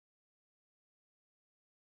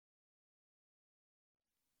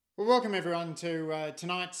Well, welcome everyone to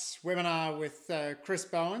tonight's webinar with Chris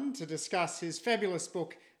Bowen to discuss his fabulous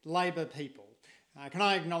book, Labor People. Can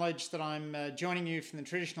I acknowledge that I'm joining you from the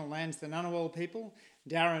traditional lands of the Ngunnawal people,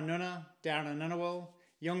 Dara Nuna, Dara Ngunnawal,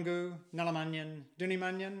 Yungu, Nalamanyan,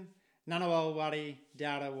 Dunimanyan, Ngunnawal Wari,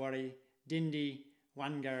 Dara Wari, Dindi,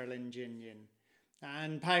 Wangarlinjinyin,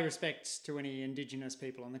 and pay respects to any Indigenous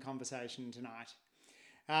people in the conversation tonight.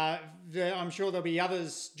 I'm sure there'll be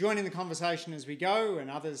others joining the conversation as we go and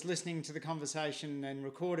others listening to the conversation in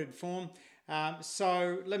recorded form.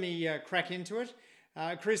 So let me crack into it.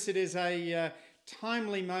 Chris, it is a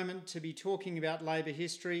timely moment to be talking about Labor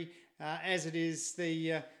history as it is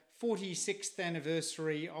the 46th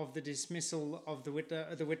anniversary of the dismissal of the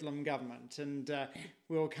Whitlam government. And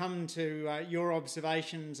we'll come to your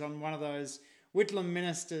observations on one of those Whitlam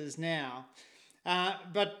ministers now.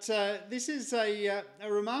 But this is a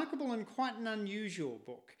remarkable and quite an unusual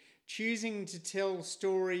book, choosing to tell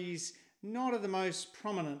stories not of the most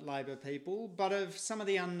prominent Labor people, but of some of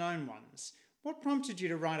the unknown ones. What prompted you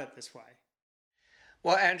to write it this way?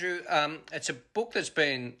 Well, Andrew, it's a book that's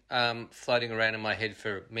been floating around in my head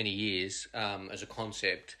for many years as a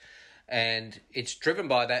concept, and it's driven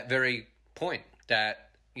by that very point that,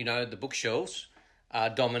 you know, the bookshelves are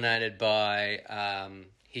dominated by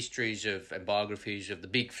histories of and biographies of the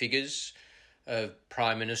big figures, of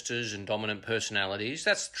prime ministers and dominant personalities.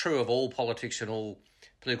 That's true of all politics and all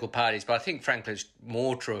political parties, but I think, frankly, it's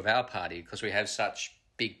more true of our party because we have such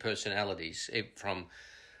big personalities, from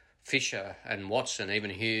Fisher and Watson, even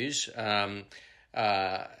Hughes, through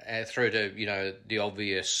to, you know, the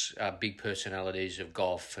obvious big personalities of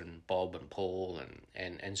Gough and Bob and Paul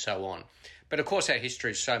and so on. But, of course, our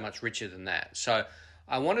history is so much richer than that. So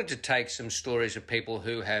I wanted to take some stories of people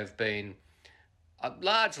who have been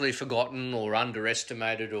largely forgotten or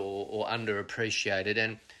underestimated or underappreciated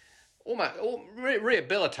and almost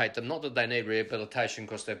rehabilitate them. Not that they need rehabilitation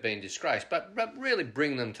because they've been disgraced, but really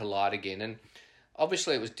bring them to light again. And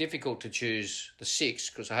obviously it was difficult to choose the 6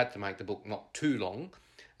 because I had to make the book not too long.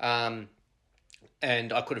 And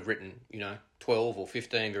I could have written, 12 or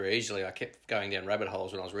 15 very easily. I kept going down rabbit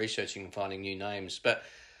holes when I was researching and finding new names. But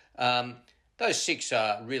those 6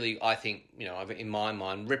 are really, I think, in my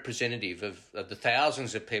mind, representative of the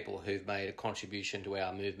thousands of people who've made a contribution to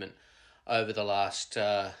our movement over the last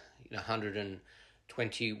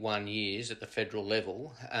 121 years at the federal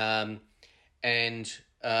level,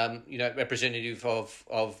 representative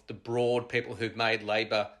of the broad people who've made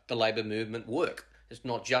the Labor movement work. It's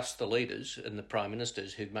not just the leaders and the prime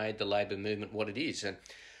ministers who've made the Labor movement what it is. And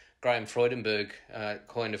Graham Freudenberg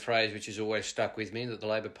coined a phrase which has always stuck with me, that the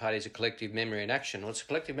Labor Party is a collective memory in action. Well, it's a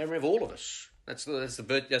collective memory of all of us. That's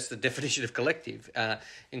the definition of collective,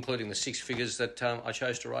 including the 6 figures that I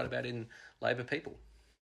chose to write about in Labor People.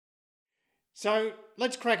 So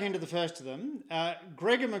let's crack into the first of them.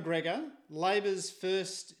 Gregor McGregor, Labor's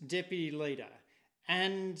first deputy leader,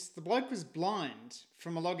 and the bloke was blind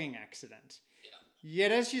from a logging accident.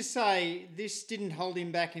 Yet, as you say, this didn't hold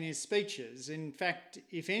him back in his speeches. In fact,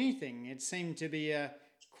 if anything, it seemed to be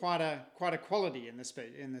quite a quality in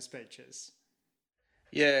the speeches.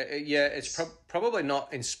 Yeah, it's probably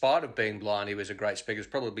not in spite of being blind he was a great speaker. It's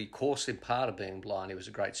probably because in part of being blind he was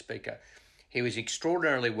a great speaker. He was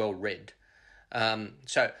extraordinarily well read.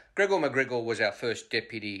 So Gregor McGregor was our first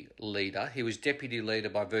deputy leader. He was deputy leader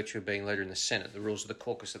by virtue of being leader in the Senate. The rules of the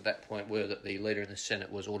caucus at that point were that the leader in the Senate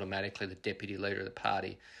was automatically the deputy leader of the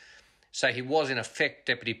party. So he was in effect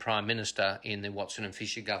deputy prime minister in the Watson and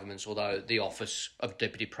Fisher governments, although the office of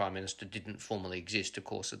deputy prime minister didn't formally exist, of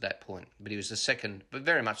course, at that point. But he was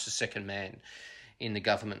very much the second man in the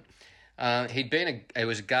government. He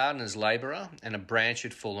was a gardener's labourer and a branch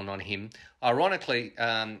had fallen on him. Ironically,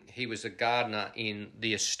 he was a gardener in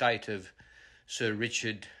the estate of Sir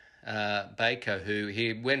Richard Baker, who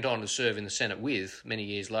he went on to serve in the Senate with many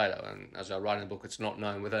years later. And as I write in the book, it's not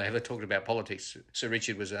known whether they ever talked about politics. Sir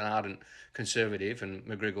Richard was an ardent conservative and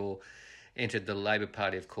McGregor entered the Labor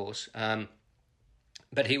Party, of course.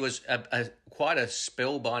 But he was quite a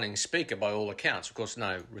spellbinding speaker by all accounts. Of course,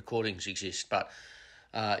 no recordings exist, but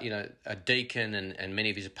a Deakin and many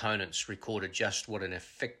of his opponents recorded just what an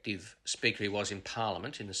effective speaker he was in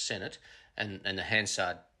Parliament, in the Senate, and the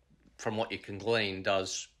Hansard, from what you can glean,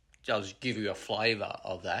 does give you a flavour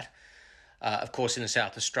of that. Of course, in the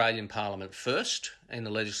South Australian Parliament first, in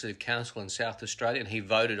the Legislative Council in South Australia, and he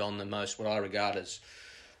voted on what I regard as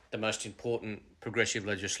the most important progressive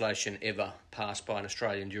legislation ever passed by an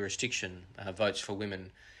Australian jurisdiction, votes for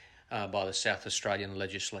women, by the South Australian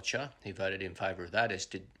legislature. He voted in favour of that, as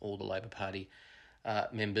did all the Labor Party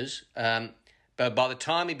members. But by the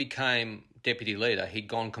time he became deputy leader, he'd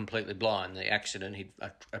gone completely blind. The accident,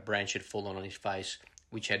 a branch had fallen on his face,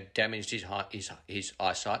 which had damaged his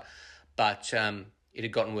eyesight, but it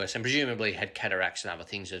had gotten worse, and presumably had cataracts and other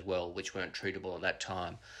things as well, which weren't treatable at that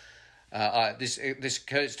time. This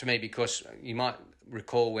occurs to me because you might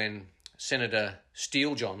recall when Senator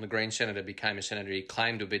Steelejohn, the Green senator, became a senator, he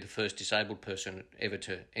claimed to be the first disabled person ever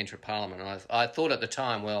to enter Parliament. And I thought at the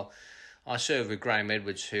time, well, I served with Graham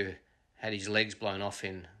Edwards, who had his legs blown off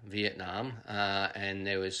in Vietnam, and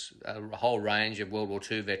there was a whole range of World War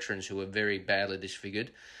II veterans who were very badly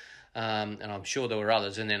disfigured, and I'm sure there were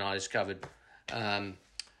others. And then I discovered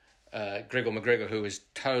Gregor McGregor, who was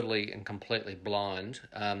totally and completely blind.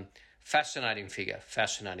 Fascinating figure.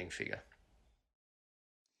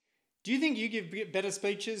 Do you think you give better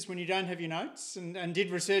speeches when you don't have your notes? And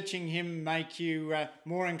did researching him make you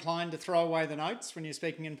more inclined to throw away the notes when you're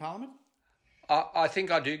speaking in Parliament? I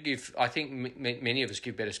think I do give. I think many of us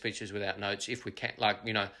give better speeches without notes if we can. Like,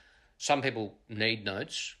 some people need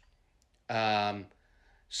notes.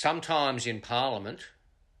 Sometimes in Parliament,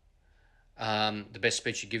 the best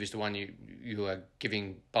speech you give is the one you are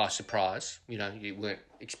giving by surprise. You weren't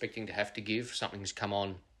expecting to have to give. Something's come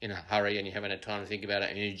on in a hurry and you haven't had time to think about it,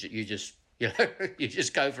 and you just you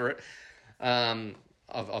just go for it.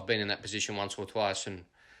 I've been in that position once or twice and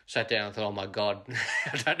sat down and thought, oh my God,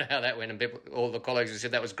 I don't know how that went. And all the colleagues have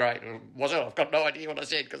said that was great. And was it? I've got no idea what I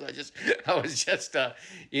said because I was just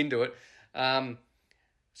into it.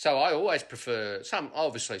 So I always prefer some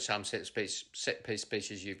set piece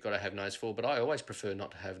speeches you've got to have notes for, but I always prefer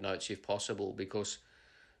not to have notes if possible because,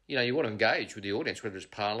 you want to engage with the audience, whether it's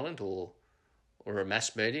Parliament or a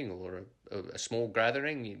mass meeting or a small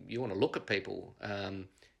gathering. You want to look at people. You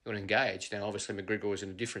want to engage. Now, obviously, McGregor was in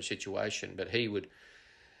a different situation, but he would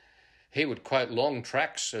quote long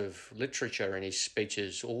tracts of literature in his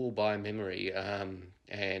speeches, all by memory,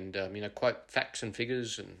 and quote facts and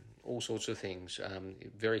figures and all sorts of things.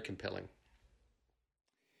 Very compelling.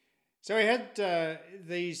 So he had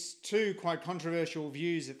these two quite controversial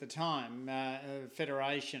views at the time of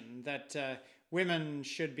Federation, that women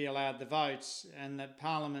should be allowed the vote and that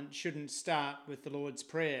Parliament shouldn't start with the Lord's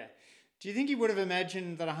Prayer. Do you think he would have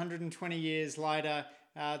imagined that 120 years later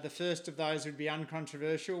the first of those would be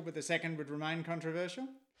uncontroversial, but the second would remain controversial?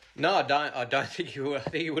 No, I don't think he would. I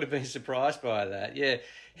think he would have been surprised by that. Yeah,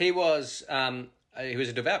 he was a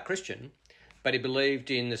devout Christian, but he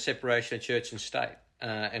believed in the separation of church and state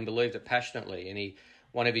and believed it passionately. And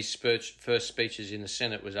one of his first speeches in the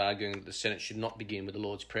Senate was arguing that the Senate should not begin with the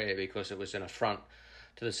Lord's Prayer because it was an affront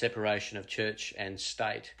to the separation of church and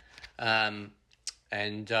state. Yes,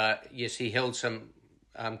 he held some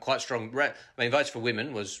quite strong. Votes for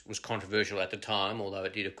women was controversial at the time, although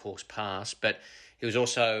it did, of course, pass. But he was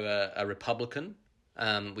also a Republican,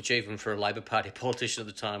 which even for a Labor Party politician at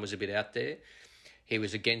the time was a bit out there. He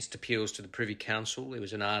was against appeals to the Privy Council. He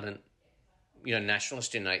was an ardent,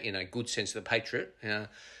 nationalist in a good sense of the patriot.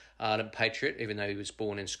 Ardent patriot, even though he was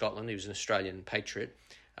born in Scotland, he was an Australian patriot.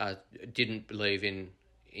 Didn't believe in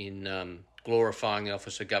glorifying the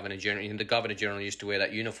office of Governor General. And the Governor General used to wear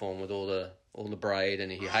that uniform with all the braid,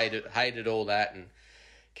 and he hated all that and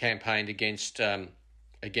campaigned against all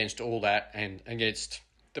that and against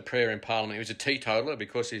the prayer in Parliament. He was a teetotaler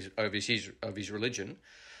because of his religion,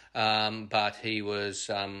 but he was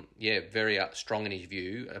very strong in his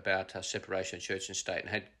view about separation of church and state, and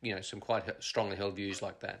had some quite strongly held views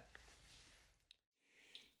like that.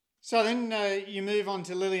 So then you move on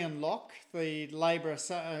to Lillian Locke, the Labor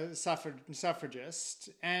suffragist.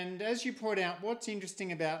 And as you point out, what's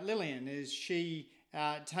interesting about Lillian is she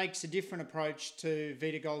takes a different approach to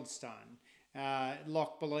Vita Goldstein.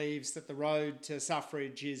 Locke believes that the road to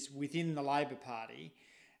suffrage is within the Labor Party.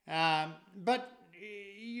 But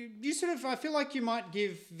you sort of, I feel like you might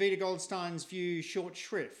give Vita Goldstein's view short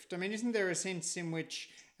shrift. I mean, isn't there a sense in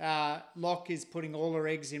which Locke is putting all her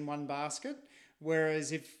eggs in one basket?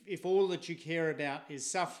 Whereas if all that you care about is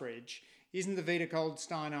suffrage, isn't the Vita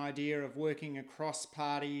Goldstein idea of working across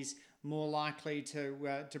parties more likely to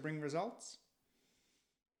bring results?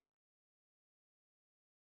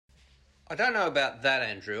 I don't know about that,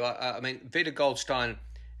 Andrew. I mean, Vita Goldstein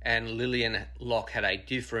and Lillian Locke had a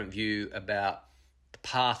different view about the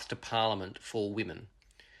path to Parliament for women.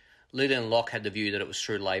 Lillian Locke had the view that it was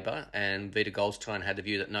through Labor, and Vita Goldstein had the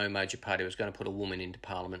view that no major party was going to put a woman into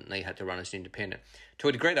Parliament, and they had to run as an independent. To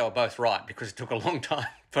a degree, they were both right, because it took a long time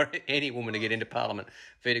for any woman to get into Parliament.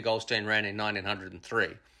 Vita Goldstein ran in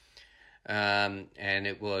 1903, and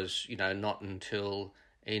it was not until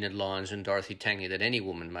Enid Lyons and Dorothy Tangney that any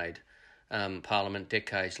woman made Parliament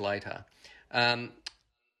decades later.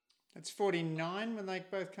 That's 49 when they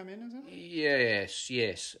both come in, is it?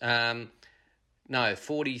 Yes. No,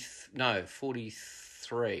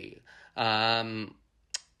 43.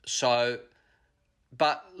 So,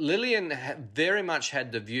 but Lillian very much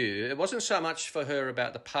had the view, it wasn't so much for her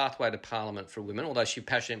about the pathway to Parliament for women, although she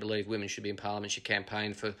passionately believed women should be in Parliament. She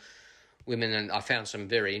campaigned for women, and I found some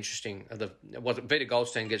very interesting. Vita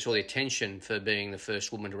Goldstein gets all the attention for being the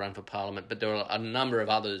first woman to run for Parliament, but there are a number of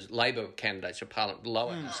others, Labor candidates for Parliament,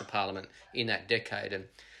 lower house of Parliament in that decade, and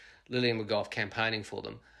Lillian would go off campaigning for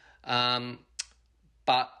them.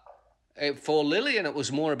 But for Lillian, it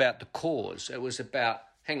was more about the cause. It was about,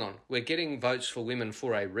 hang on, we're getting votes for women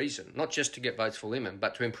for a reason, not just to get votes for women,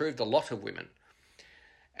 but to improve the lot of women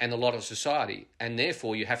and the lot of society. And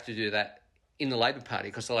therefore, you have to do that in the Labor Party,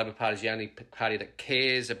 because the Labor Party is the only party that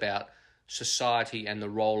cares about society and the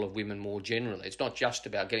role of women more generally. It's not just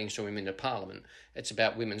about getting some women into Parliament, it's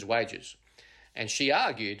about women's wages. And she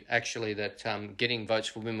argued, actually, that getting votes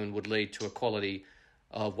for women would lead to equality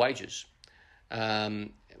of wages,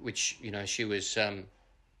 which, she was...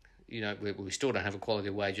 we still don't have equality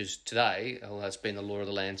of wages today, although it's been the law of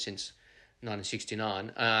the land since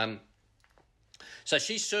 1969. So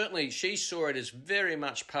she saw it as very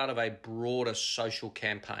much part of a broader social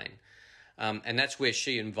campaign. And that's where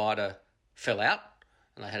she and Vida fell out,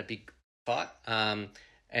 and they had a big fight.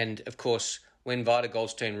 And, of course, when Vida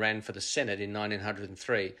Goldstein ran for the Senate in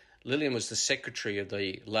 1903, Lillian was the secretary of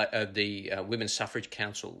the Women's Suffrage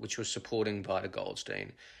Council, which was supporting Vida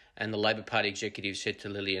Goldstein. And the Labor Party executive said to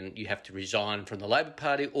Lillian, you have to resign from the Labor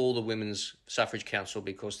Party or the Women's Suffrage Council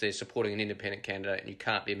because they're supporting an independent candidate and you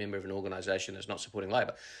can't be a member of an organisation that's not supporting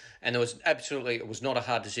Labor. And it was not a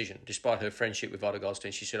hard decision. Despite her friendship with Vida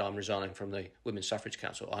Goldstein, she said, I'm resigning from the Women's Suffrage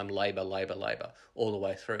Council. I'm Labor, all the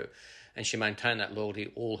way through. And she maintained that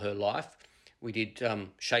loyalty all her life. We did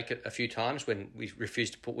shake it a few times when we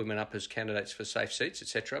refused to put women up as candidates for safe seats,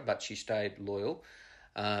 etc., but she stayed loyal.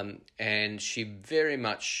 And she very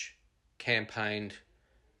much campaigned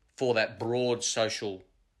for that broad social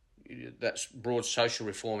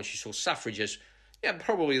reform. And she saw suffrage as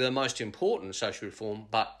probably the most important social reform,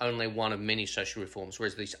 but only one of many social reforms,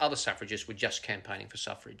 whereas these other suffragists were just campaigning for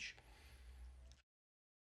suffrage.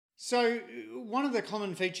 So one of the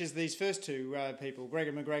common features of these first two people,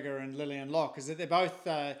 Gregor McGregor and Lillian Locke, is that they're both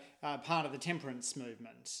part of the temperance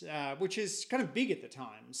movement, which is kind of big at the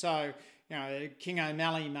time. So, King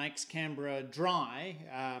O'Malley makes Canberra dry,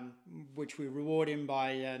 which we reward him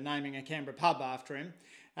by naming a Canberra pub after him.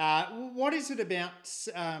 What is it about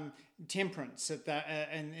temperance at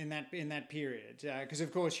in that period? Because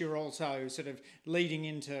of course you're also sort of leading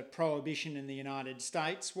into prohibition in the United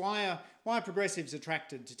States. Why are progressives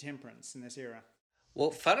attracted to temperance in this era?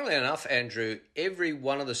 Well, funnily enough, Andrew, every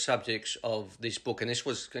one of the subjects of this book, and this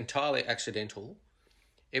was entirely accidental,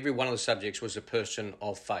 every one of the subjects was a person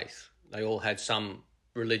of faith. They all had some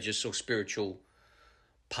religious or spiritual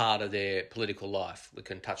part of their political life. We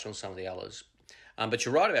can touch on some of the others. But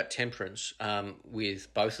you're right about temperance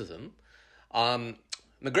with both of them.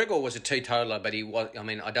 McGregor was a teetotaler, but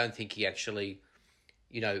I don't think he actually,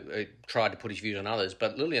 tried to put his views on others.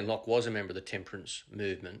 But Lillian Locke was a member of the temperance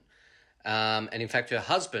movement. And in fact, her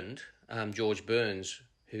husband, George Burns,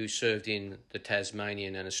 who served in the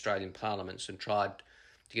Tasmanian and Australian parliaments and tried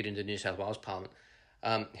to get into New South Wales Parliament,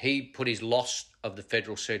 he put his loss of the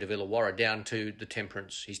federal seat of Illawarra down to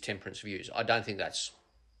his temperance views. I don't think that's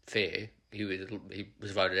fair. He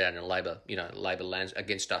was voted out in a Labor lands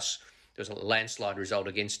against us. There was a landslide result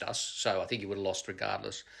against us, so I think he would have lost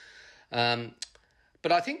regardless.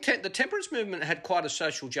 But I think the temperance movement had quite a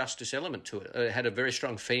social justice element to it. It had a very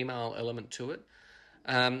strong female element to it.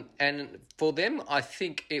 And for them, I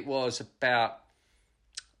think it was about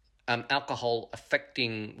alcohol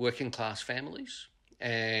affecting working class families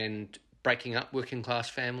and breaking up working class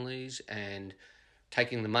families and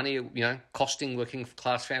taking the money, costing working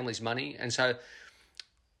class families money. And so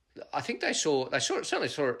I think they certainly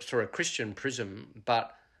saw it through a Christian prism,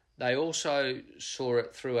 but they also saw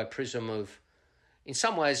it through a prism of, in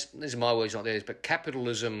some ways, these are my words, not theirs, but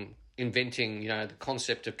capitalism inventing, the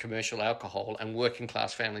concept of commercial alcohol and working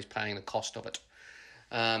class families paying the cost of it.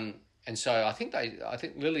 And so I think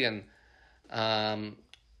Lillian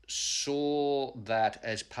saw that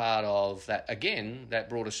as part of that, again, that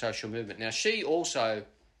broader social movement. Now, she also,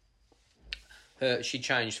 she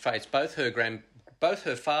changed faiths. Both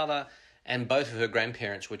her father and both of her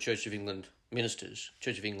grandparents were Church of England ministers,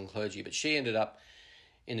 Church of England clergy, but she ended up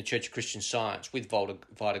in the Church of Christian Science with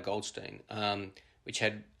Vida Goldstein, which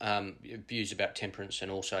had views about temperance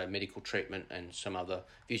and also medical treatment and some other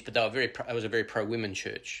views. But it was a very pro-women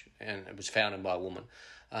church, and it was founded by a woman.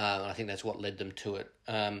 I think that's what led them to it.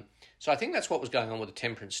 So I think that's what was going on with the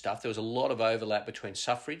temperance stuff. There was a lot of overlap between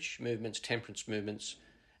suffrage movements, temperance movements,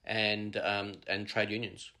 and trade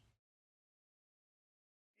unions.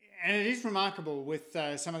 And it is remarkable with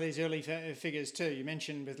some of these early figures too. You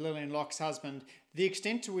mentioned with Lillian Locke's husband, the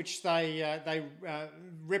extent to which they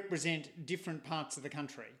represent different parts of the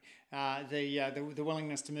country. The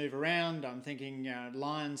willingness to move around. I'm thinking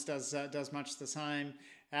Lyons does much the same.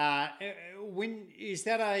 When is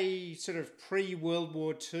that a sort of pre-World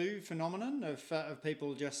War II phenomenon of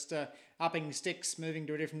people just upping sticks, moving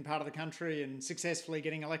to a different part of the country, and successfully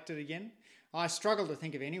getting elected again? I struggle to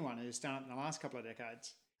think of anyone who's done it in the last couple of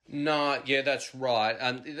decades. No, yeah, that's right.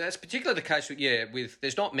 That's particularly the case with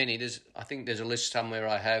there's not many. I think there's a list somewhere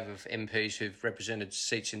I have of MPs who've represented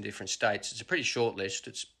seats in different states. It's a pretty short list.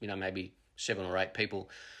 It's maybe 7 or 8 people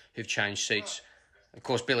who've changed seats. Of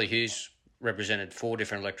course, Billy Hughes represented 4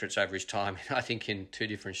 different electorates over his time, I think in 2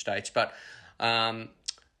 different states. But I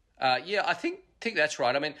think that's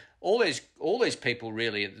right. I mean, all these people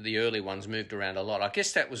really, the early ones, moved around a lot. I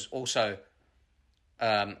guess that was also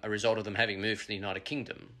a result of them having moved to the United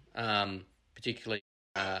Kingdom, particularly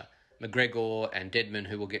McGregor and Dedman,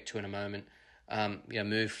 who we'll get to in a moment,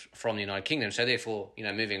 moved from the United Kingdom. So therefore,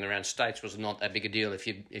 moving around states was not that big a deal if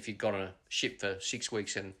you'd got on a ship for 6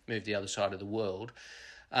 weeks and moved the other side of the world.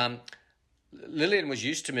 Lillian was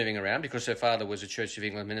used to moving around because her father was a Church of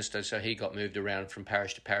England minister, so he got moved around from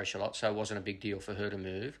parish to parish a lot, so it wasn't a big deal for her to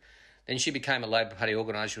move. Then she became a Labor Party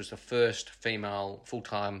organiser. She was the first female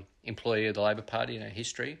full-time employee of the Labor Party in her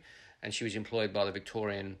history, and she was employed by the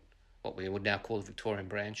Victorian, what we would now call the Victorian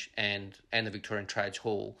branch, and the Victorian Trades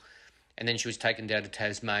Hall. And then she was taken down to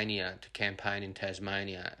Tasmania to campaign in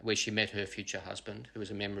Tasmania, where she met her future husband, who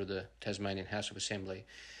was a member of the Tasmanian House of Assembly.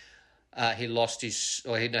 He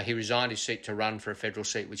resigned his seat to run for a federal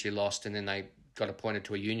seat, which he lost, and then they got appointed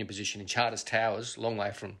to a union position in Charters Towers, a long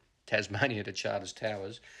way from Tasmania to Charters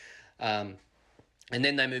Towers. And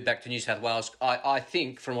then they moved back to New South Wales. I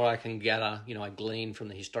think, from what I can gather, I glean from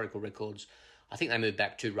the historical records, I think they moved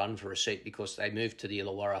back to run for a seat because they moved to the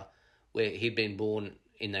Illawarra, where he'd been born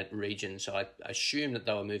in that region. So I assume that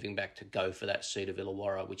they were moving back to go for that seat of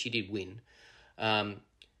Illawarra, which he did win.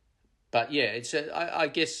 But yeah, I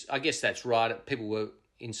guess that's right. People were,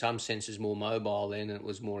 in some senses, more mobile then, and it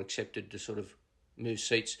was more accepted to sort of move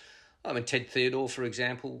seats. I mean, Ted Theodore, for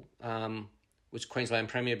example, was Queensland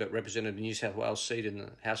Premier but represented a New South Wales seat in the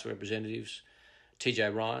House of Representatives.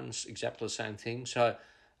 TJ Ryan's exactly the same thing. So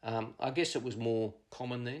I guess it was more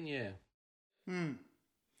common then, yeah.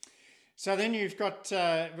 So then you've got,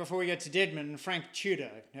 before we get to Dedman, Frank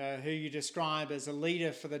Tudor, who you describe as a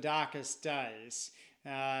leader for the darkest days,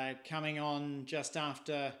 coming on just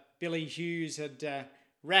after Billy Hughes had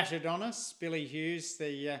ratted on us. Billy Hughes,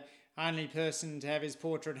 the only person to have his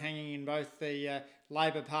portrait hanging in both the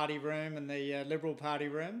Labor Party room and the Liberal Party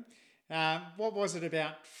room. What was it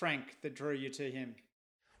about Frank that drew you to him?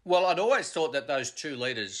 Well, I'd always thought that those two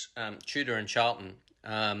leaders, Tudor and Charlton,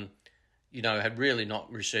 had really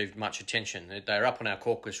not received much attention. They were up on our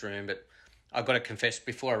caucus room, but I've got to confess,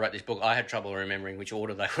 before I wrote this book, I had trouble remembering which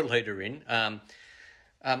order they were leader in.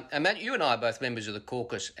 You and I are both members of the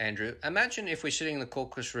caucus, Andrew. Imagine if we're sitting in the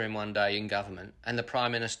caucus room one day in government and the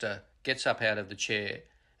Prime Minister gets up out of the chair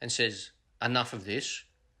and says, "Enough of this,"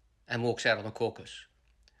 and walks out on the caucus.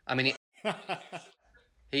 I mean,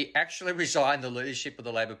 he actually resigned the leadership of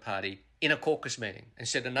the Labor Party in a caucus meeting and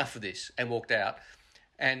said, "Enough of this," and walked out.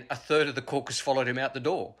 And a third of the caucus followed him out the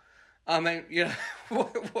door. I mean,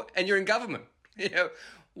 and you're in government.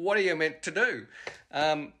 What are you meant to do?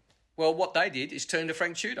 Well, what they did is turn to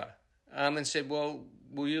Frank Tudor and said, "Well,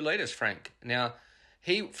 will you lead us, Frank?" Now,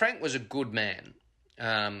 Frank was a good man,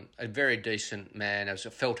 a very decent man. As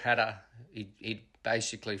a felt hatter, he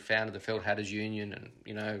basically founded the Felt Hatters Union,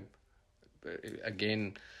 and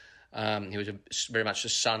again, he was very much the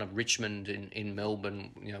son of Richmond in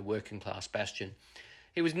Melbourne, working class bastion.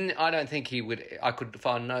 He was. I don't think he would. I could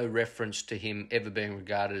find no reference to him ever being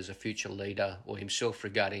regarded as a future leader or himself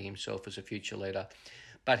regarding himself as a future leader.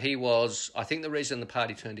 But he was, I think the reason the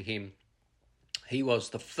party turned to him, he was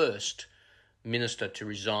the first minister to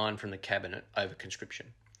resign from the cabinet over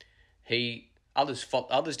conscription.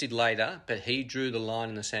 Others did later, but he drew the line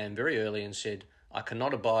in the sand very early and said, "I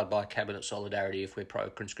cannot abide by cabinet solidarity if we're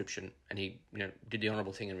pro-conscription." And he did the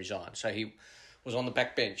honourable thing and resigned. So he was on the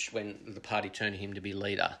backbench when the party turned to him to be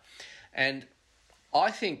leader. And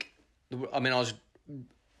I think, I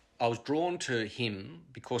was drawn to him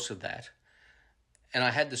because of that. And I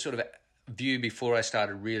had the sort of view before I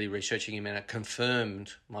started really researching him,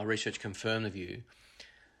 and my research confirmed the view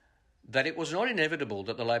that it was not inevitable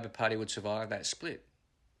that the Labor Party would survive that split.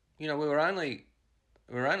 we were only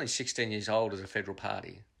 16 years old as a federal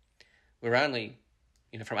party. We were only,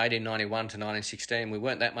 from 1891 to 1916, we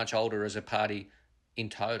weren't that much older as a party in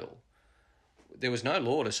total. There was no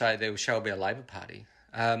law to say there shall be a Labor Party.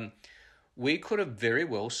 We could have very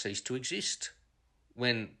well ceased to exist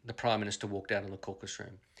when the Prime Minister walked out of the caucus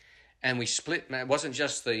room. And we split. It wasn't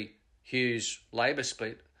just the Hughes-Labor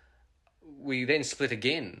split. We then split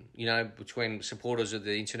again, between supporters of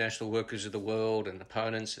the International Workers of the World and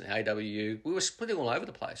opponents and the AWU. We were splitting all over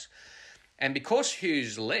the place. And because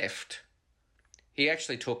Hughes left, he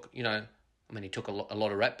actually took, he took a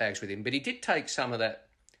lot of rat bags with him, but he did take some of that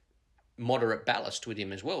moderate ballast with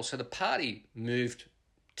him as well. So the party moved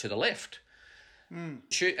to the left. And,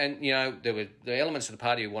 there were the elements of the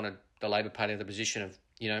party who wanted the Labor Party in the position of,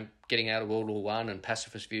 getting out of World War One and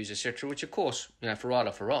pacifist views, etc., which, of course, for right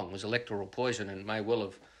or for wrong, was electoral poison and may well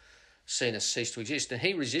have seen us cease to exist. And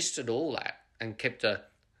he resisted all that and kept by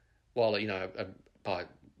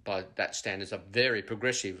that standards, a very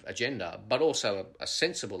progressive agenda, but also a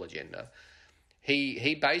sensible agenda.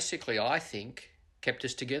 He basically, I think, kept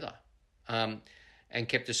us together and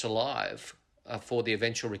kept us alive for the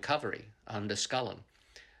eventual recovery under Scullin.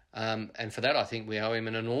 And for that, I think we owe him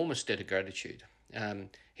an enormous debt of gratitude.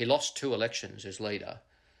 He lost 2 elections as leader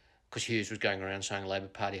because Hughes was going around saying the Labor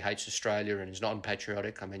Party hates Australia and is not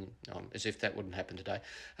unpatriotic. As if that wouldn't happen today.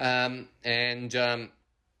 Was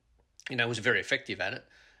very effective at it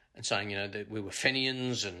and saying, that we were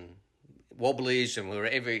Fenians and Wobblies and we were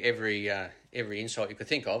every insult you could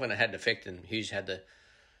think of, and it had an effect. And Hughes had the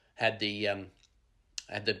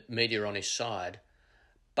media on his side,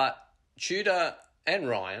 but Tudor and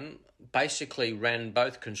Ryan basically ran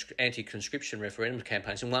both anti-conscription referendum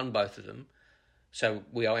campaigns and won both of them. So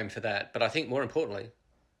we owe him for that. But I think more importantly,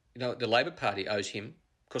 the Labor Party owes him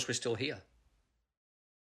because we're still here.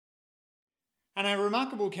 And a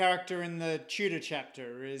remarkable character in the Tudor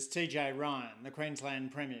chapter is TJ Ryan, the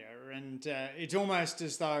Queensland Premier. And it's almost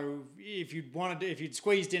as though if you'd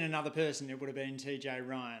squeezed in another person, it would have been TJ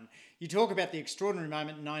Ryan. You talk about the extraordinary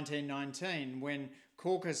moment in 1919 when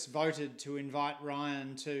caucus voted to invite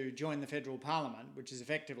Ryan to join the federal parliament, which is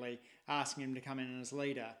effectively asking him to come in as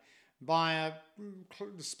leader, by a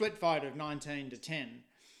split vote of 19-10.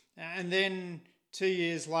 And then 2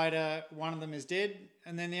 years later, one of them is dead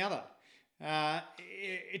and then the other.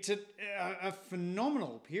 It's a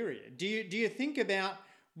phenomenal period. Do you think about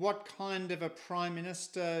what kind of a Prime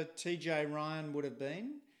Minister TJ Ryan would have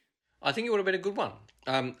been? I think it would have been a good one.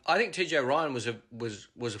 I think TJ Ryan was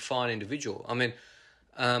a fine individual.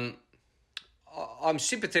 I'm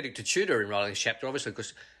sympathetic to Tudor in writing this chapter, obviously,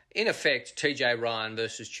 because in effect, TJ Ryan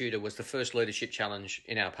versus Tudor was the first leadership challenge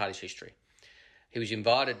in our party's history. He was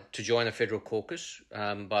invited to join a federal caucus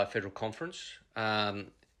by a federal conference,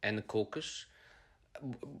 and the caucus,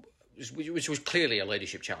 which was clearly a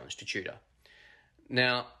leadership challenge to Tudor.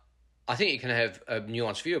 Now, I think you can have a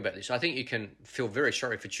nuanced view about this. I think you can feel very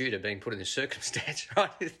sorry for Tudor being put in this circumstance, right?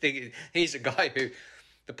 He's a guy who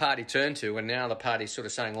the party turned to, and now the party's sort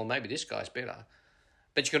of saying, well, maybe this guy's better.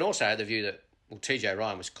 But you can also have the view that, well, TJ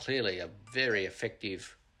Ryan was clearly a very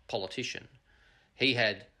effective politician. He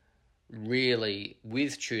had really,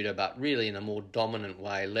 with Tudor, but really in a more dominant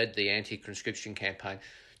way, led the anti-conscription campaign.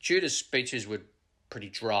 Tudor's speeches were pretty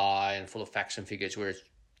dry and full of facts and figures, whereas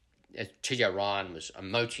TJ Ryan was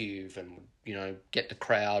emotive and would, get the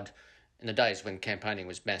crowd in the days when campaigning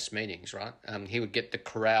was mass meetings, right? He would get the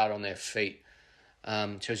crowd on their feet.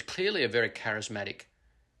 So he was clearly a very charismatic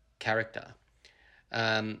character.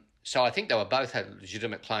 So I think they both had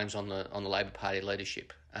legitimate claims on the Labor Party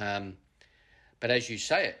leadership. But as you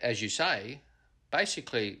say,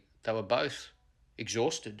 basically they were both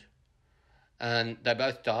exhausted, and they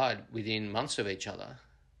both died within months of each other.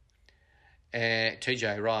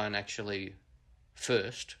 TJ Ryan actually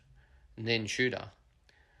first, and then Tudor.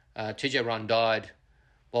 TJ Ryan died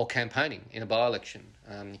while campaigning in a by-election.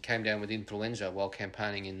 He came down with influenza while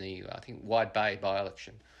campaigning in the, I think, Wide Bay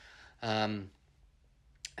by-election. And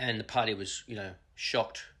the party was,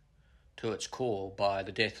 shocked to its core by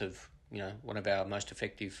the death of, one of our most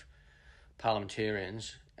effective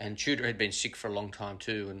parliamentarians. And Tudor had been sick for a long time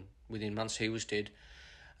too, and within months he was dead.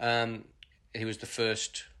 He was the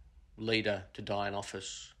first leader to die in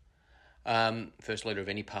office, first leader of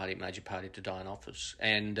any party, major party, to die in office.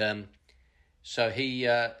 And so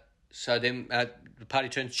then the party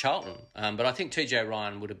turned to Charlton. But I think TJ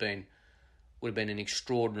Ryan would have been an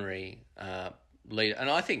extraordinary leader. And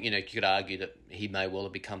I think, you could argue that he may well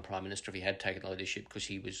have become Prime Minister if he had taken leadership, because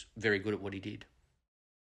he was very good at what he did.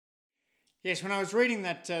 Yes, when I was reading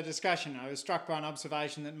that discussion, I was struck by an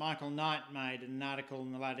observation that Michael Knight made in an article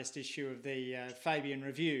in the latest issue of the Fabian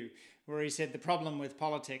Review, where he said the problem with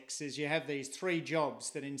politics is you have these three jobs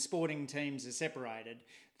that in sporting teams are separated: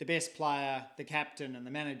 the best player, the captain and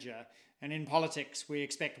the manager. And in politics, we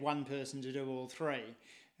expect one person to do all three.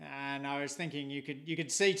 And I was thinking you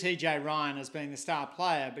could see TJ Ryan as being the star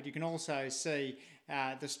player, but you can also see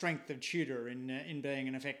the strength of Tudor in being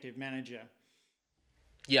an effective manager.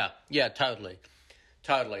 Yeah, totally.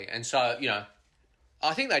 And so,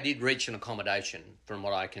 I think they did reach an accommodation from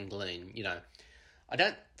what I can glean. I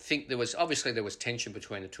don't think there was tension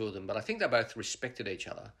between the two of them, but I think they both respected each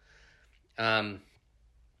other.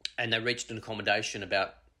 And they reached an accommodation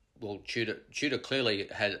about, Tudor clearly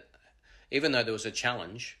had, even though there was a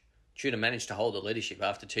challenge, Tudor managed to hold the leadership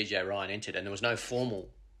after TJ Ryan entered, and there was no formal,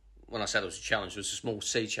 when I say there was a challenge, it was a small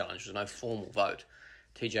C challenge, there was no formal vote.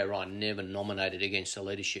 TJ Ryan never nominated against the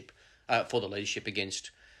leadership, for the leadership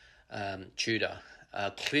against Tudor.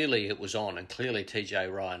 Clearly it was on, and clearly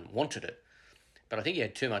TJ Ryan wanted it. But I think he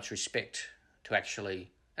had too much respect to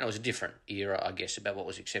actually, and it was a different era, I guess, about what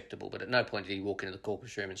was acceptable, but at no point did he walk into the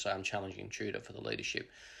caucus room and say, I'm challenging Tudor for the leadership.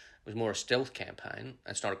 It was more a stealth campaign.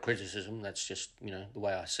 That's not a criticism, that's just, the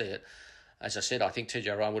way I see it. As I said, I think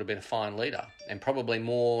TJ Ryan would have been a fine leader and probably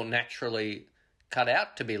more naturally cut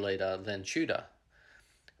out to be leader than Tudor.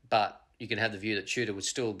 But you can have the view that Tudor would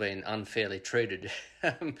still have been unfairly treated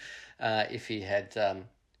if he had,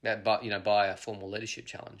 by a formal leadership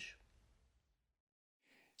challenge.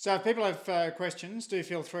 So if people have questions, do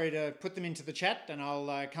feel free to put them into the chat, and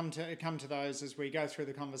I'll come to those as we go through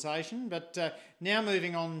the conversation. But now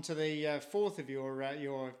moving on to the fourth of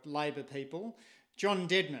your Labor people, John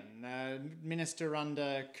Deadman, Minister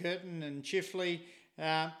under Curtin and Chifley,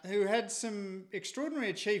 who had some extraordinary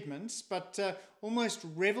achievements, but almost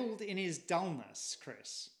revelled in his dullness,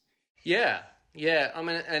 Chris. Yeah. I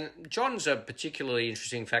mean, and John's a particularly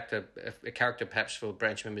interesting a character perhaps for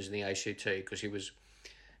branch members in the ACT, because he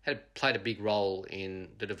had played a big role in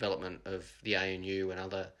the development of the ANU and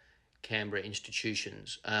other Canberra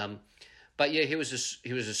institutions. But yeah, he was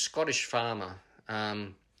a Scottish farmer,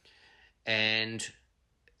 and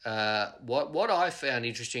what I found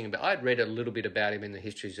interesting about, I'd read a little bit about him in the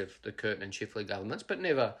histories of the Curtin and Chifley governments, but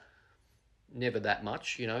never that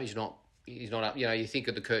much. He's not up. You think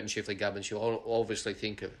of the Curtin Chifley governments, you obviously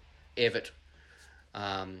think of Evatt.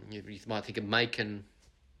 You might think of Macon,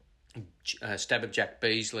 stab of Jack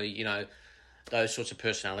Beasley, those sorts of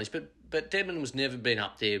personalities. But Deadman was never been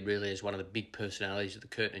up there really as one of the big personalities of the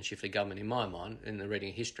Curtin and Chifley government in my mind, in the reading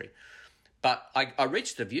of history. But I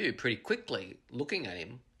reached the view pretty quickly, looking at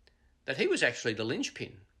him, that he was actually the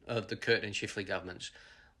linchpin of the Curtin and Chifley governments.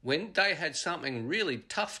 When they had something really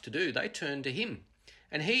tough to do, they turned to him.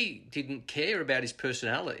 And he didn't care about his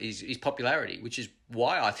personality, his popularity, which is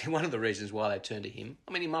why I think one of the reasons why they turned to him.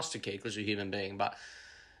 I mean, he must have cared because he's a human being, but,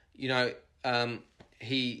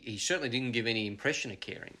 he certainly didn't give any impression of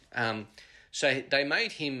caring. So they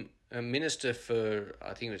made him a minister for,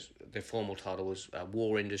 I think their formal title was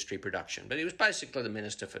War Industry Production, but he was basically the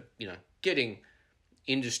minister for, getting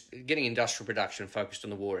industrial production focused on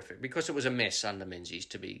the war effort, because it was a mess under Menzies,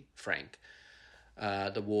 to be frank.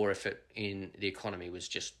 The war effort in the economy was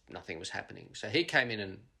just, nothing was happening. So he came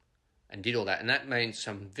in and did all that, and that means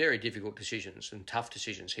some very difficult decisions and tough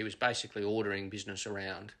decisions. He was basically ordering business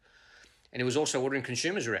around, and he was also ordering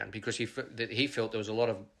consumers around, because he felt there was a lot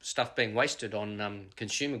of stuff being wasted on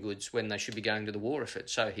consumer goods when they should be going to the war effort.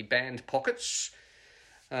 So he banned pockets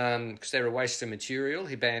because they're a waste of material.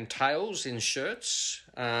 He banned tails in shirts.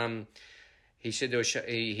 He said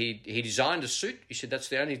he designed a suit. He said that's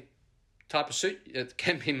the only type of suit that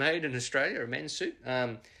can be made in Australia, a men's suit.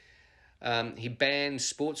 He banned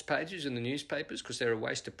sports pages in the newspapers because they're a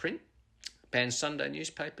waste of print. Banned Sunday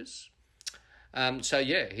newspapers.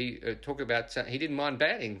 He talked about he didn't mind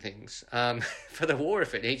banning things for the war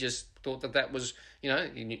effort. He just thought that was,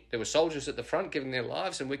 there were soldiers at the front giving their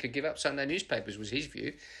lives, and we could give up Sunday newspapers, was his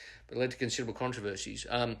view, but it led to considerable controversies.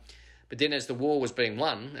 But then as the war was being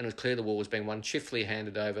won, and it was clear the war was being won, Chifley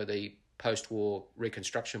handed over the post-war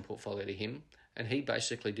reconstruction portfolio to him, and he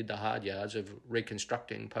basically did the hard yards of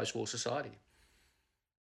reconstructing post-war society.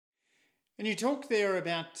 And you talk there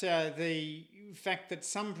about the fact that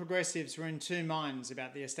some progressives were in two minds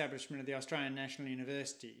about the establishment of the Australian National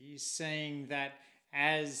University, seeing that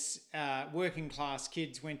as working class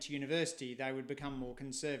kids went to university, they would become more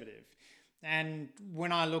conservative. And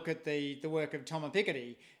when I look at the work of Thomas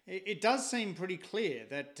Piketty, it does seem pretty clear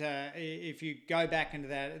that if you go back into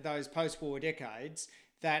those post-war decades,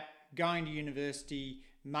 that going to university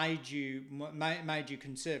made you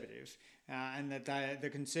conservative. and that the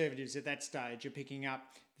Conservatives at that stage are picking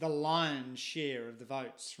up the lion's share of the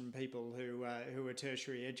votes from people who are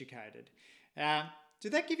tertiary educated.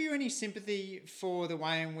 Did that give you any sympathy for the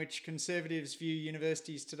way in which Conservatives view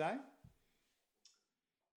universities today?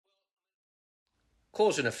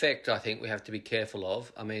 Cause and effect, I think we have to be careful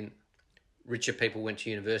of. I mean, richer people went to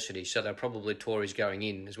university, so they're probably Tories going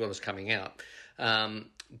in as well as coming out.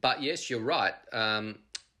 But yes, you're right.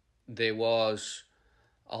 There was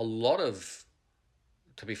a lot of,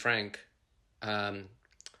 to be frank,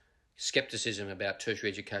 scepticism about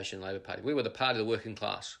tertiary education in the Labor Party. We were the party of the working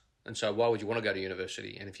class, and so why would you want to go to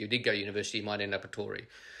university? And if you did go to university, you might end up a Tory.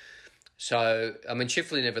 So, I mean,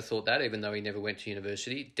 Chifley never thought that, even though he never went to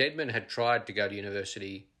university. Deadman had tried to go to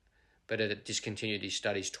university, but had discontinued his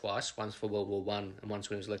studies twice, once for World War One and once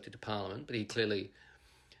when he was elected to Parliament. But he clearly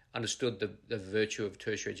understood the virtue of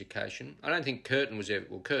tertiary education. I don't think Curtin was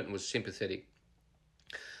Curtin was sympathetic.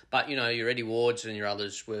 But, you know, your Eddie Wards and your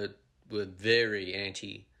others were very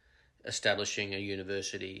anti-establishing a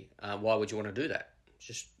university. Why would you want to do that?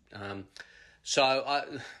 Just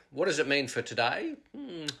what does it mean for today?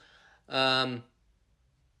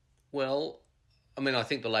 Well, I mean, I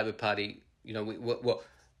think the Labor Party, you know,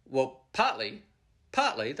 partly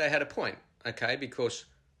they had a point, okay, because,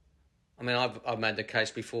 I mean, I've made the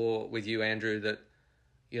case before with you, Andrew, that,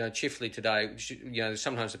 you know, Chifley today, you know,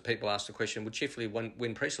 sometimes the people ask the question, would Chifley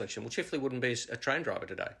win pre-selection? Well, Chifley wouldn't be a train driver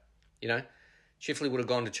today, you know. Chifley would have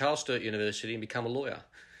gone to Charles Sturt University and become a lawyer.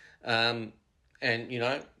 And, you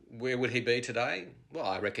know, where would he be today? Well,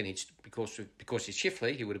 I reckon because he's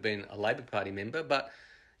Chifley, he would have been a Labor Party member, but,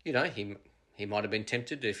 you know, he might have been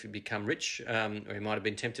tempted if he become rich, or he might have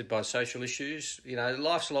been tempted by social issues. You know,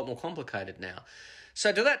 life's a lot more complicated now.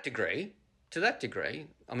 So to that degree,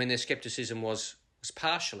 I mean, their scepticism was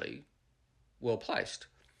partially well placed.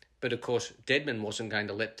 But of course, Deadman wasn't going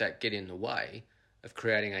to let that get in the way of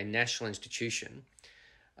creating a national institution.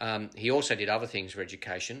 He also did other things for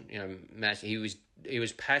education. You know, he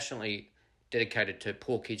was passionately dedicated to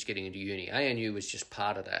poor kids getting into uni. ANU was just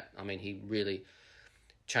part of that. I mean, he really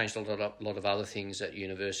changed a lot of other things at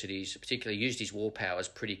universities, particularly used his war powers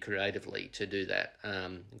pretty creatively to do that.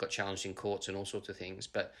 Got challenged in courts and all sorts of things.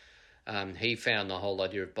 But he found the whole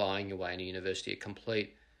idea of buying your way into university a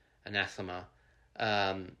complete anathema.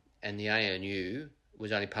 And the ANU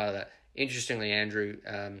was only part of that. Interestingly, Andrew,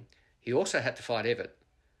 he also had to fight Evatt.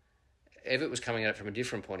 Evatt was coming at it from a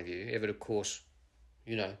different point of view. Evatt, of course,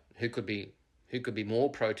 you know, who could be more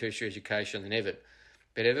pro-tertiary education than Evatt?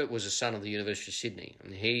 But Evatt was a son of the University of Sydney. I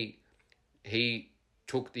mean, he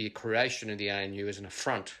took the creation of the ANU as an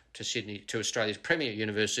affront to Sydney, to Australia's premier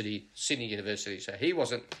university, Sydney University. So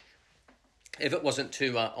Evatt wasn't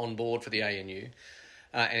too on board for the ANU.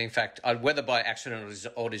 And in fact, whether by accident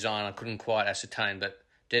or design, I couldn't quite ascertain, but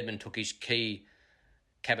Deadman took his key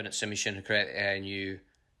cabinet submission to create the ANU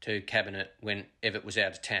to cabinet when Evatt was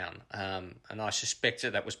out of town. And I suspect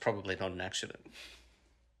that was probably not an accident.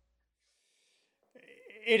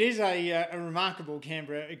 It is a remarkable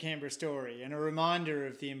Canberra story and a reminder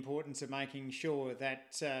of the importance of making sure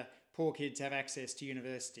that poor kids have access to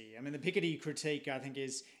university. I mean, the Piketty critique, I think,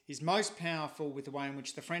 is most powerful with the way in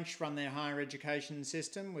which the French run their higher education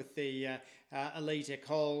system, with the elite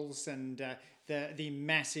écoles and the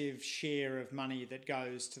massive share of money that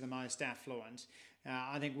goes to the most affluent.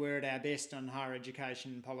 I think we're at our best on higher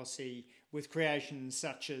education policy with creations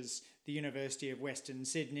such as the University of Western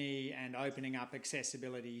Sydney and opening up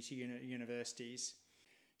accessibility to universities.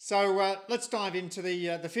 So let's dive into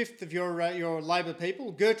the fifth of your Labor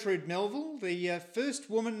people, Gertrude Melville, the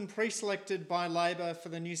first woman pre-selected by Labor for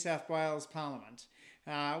the New South Wales Parliament.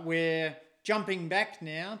 We're jumping back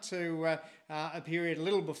now to a period a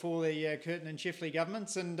little before the Curtin and Chifley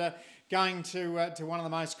governments and going to one of the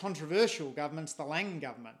most controversial governments, the Lang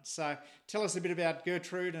government. So tell us a bit about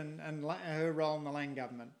Gertrude and her role in the Lang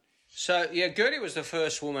government. So, yeah, Gertie was the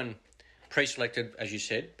first woman pre-selected, as you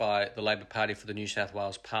said, by the Labor Party for the New South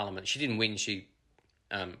Wales Parliament. She didn't win. She,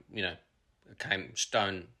 came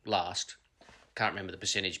stone last. Can't remember the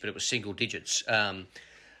percentage, but it was single digits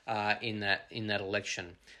in that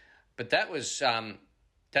election. But that was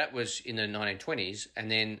in the 1920s, and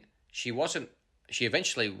then she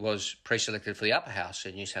eventually was pre-selected for the upper house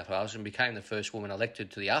in New South Wales and became the first woman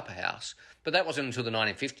elected to the upper house. But that wasn't until the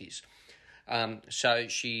 1950s. So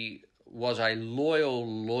she was a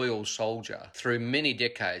loyal soldier through many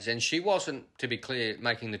decades. And she wasn't, to be clear,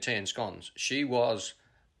 making the tea and scones. She was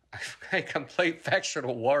a complete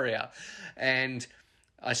factional warrior. And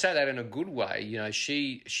I say that in a good way. You know,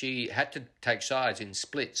 she had to take sides in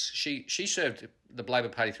splits. She served the Labor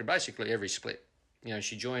Party through basically every split. You know,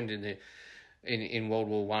 she joined in in World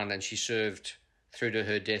War One, and she served through to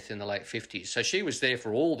her death in the late 50s. So she was there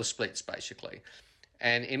for all the splits, basically.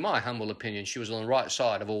 And in my humble opinion, she was on the right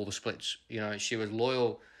side of all the splits. She was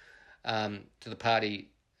loyal to the party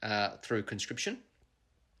through conscription,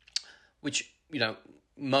 which,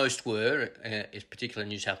 most were, particularly in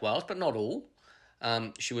New South Wales, but not all.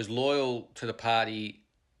 She was loyal to the party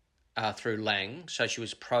through Lang, so she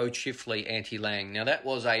was pro-Chifley, anti-Lang. Now, that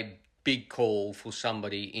was a big call for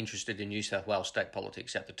somebody interested in New South Wales state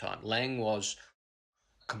politics at the time. Lang was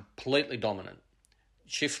completely dominant.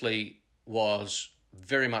 Chifley was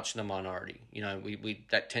very much in the minority. We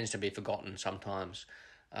that tends to be forgotten sometimes.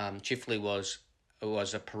 Chifley was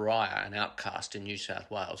a pariah, an outcast in New South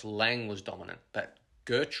Wales. Lang was dominant, but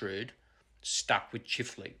Gertrude stuck with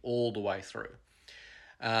Chifley all the way through.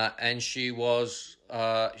 And she was,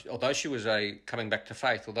 although she was coming back to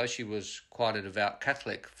faith, although she was quite a devout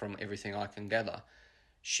Catholic from everything I can gather,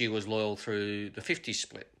 she was loyal through the 50s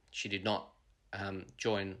split. She did not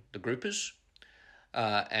join the groupers.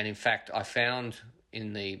 And in fact, I found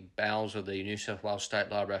in the bowels of the New South Wales State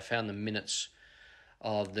Library, I found the minutes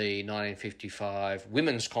of the 1955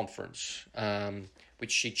 Women's Conference,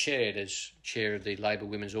 which she chaired as chair of the Labor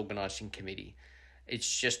Women's Organising Committee.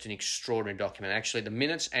 It's just an extraordinary document. Actually, the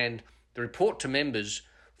minutes and the report to members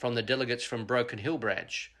from the delegates from Broken Hill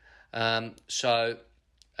branch. This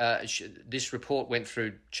report went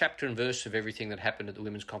through chapter and verse of everything that happened at the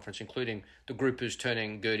Women's Conference, including the groupers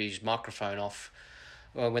turning Gertie's microphone off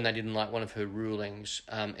when they didn't like one of her rulings.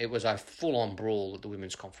 It was a full-on brawl at the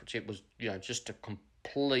Women's Conference. It was, just a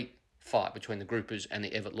complete fight between the groupers and the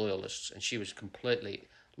Evatt loyalists, and she was completely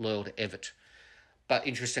loyal to Evatt. But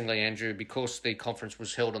interestingly, Andrew, because the conference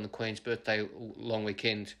was held on the Queen's birthday long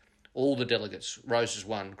weekend, all the delegates rose as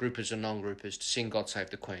one, groupers and non-groupers, to sing God Save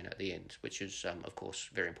the Queen at the end, which is, of course,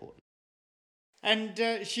 very important.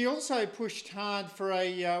 And she also pushed hard for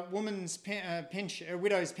a woman's pension, a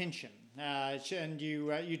widow's pension. And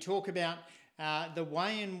you talk about the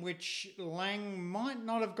way in which Lang might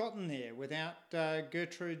not have gotten there without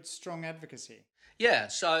Gertrude's strong advocacy. Yeah,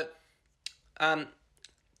 so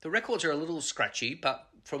the records are a little scratchy, but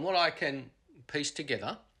from what I can piece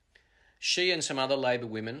together, she and some other Labor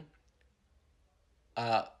women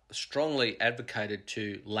strongly advocated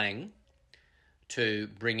to Lang to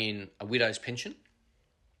bring in a widow's pension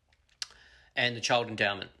and the child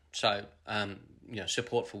endowment, so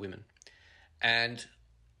support for women. And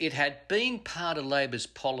it had been part of Labor's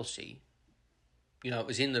policy, it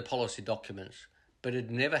was in the policy documents, but it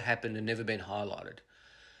had never happened and never been highlighted.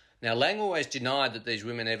 Now, Lang always denied that these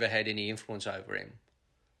women ever had any influence over him.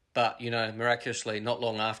 But, miraculously, not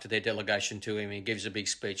long after their delegation to him, he gives a big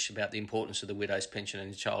speech about the importance of the widow's pension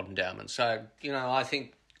and child endowment. So, I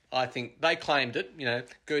think they claimed it.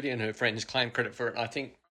 Gertie and her friends claimed credit for it. I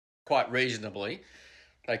think quite reasonably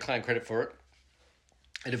they claimed credit for it.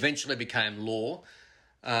 It eventually became law.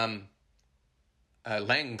 Lang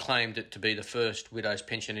claimed it to be the first widow's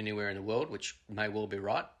pension anywhere in the world, which may well be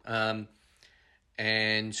right.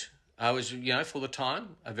 And I was, for the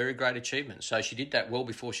time, a very great achievement. So she did that well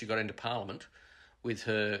before she got into Parliament with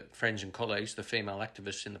her friends and colleagues, the female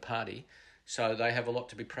activists in the party. So they have a lot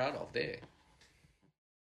to be proud of there.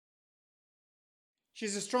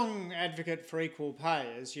 She's a strong advocate for equal pay,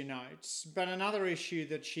 as you note, but another issue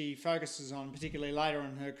that she focuses on, particularly later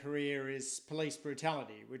in her career, is police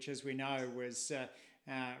brutality, which, as we know, was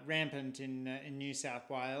rampant in New South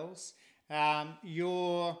Wales.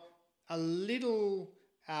 You're a little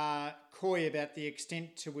coy about the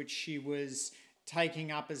extent to which she was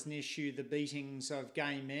taking up as an issue the beatings of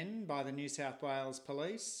gay men by the New South Wales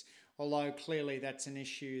police, although clearly that's an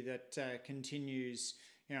issue that continues,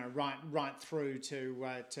 right through to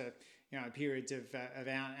periods of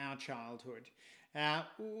our childhood.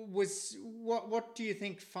 What do you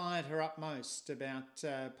think fired her up most about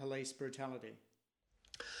police brutality?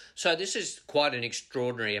 So this is quite an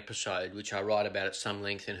extraordinary episode, which I write about at some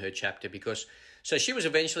length in her chapter, because so she was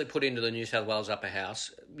eventually put into the New South Wales Upper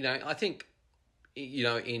House. I think,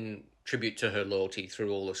 in tribute to her loyalty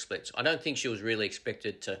through all the splits. I don't think she was really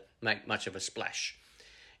expected to make much of a splash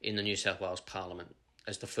in the New South Wales Parliament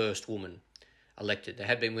as the first woman elected. There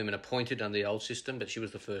had been women appointed under the old system, but she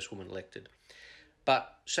was the first woman elected.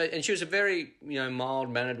 And she was a very,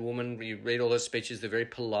 mild-mannered woman. You read all her speeches, they're very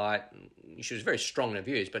polite. She was very strong in her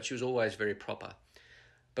views, but she was always very proper.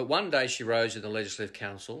 But one day she rose in the Legislative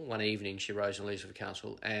Council, one evening she rose in the Legislative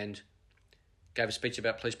Council and gave a speech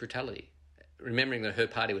about police brutality, remembering that her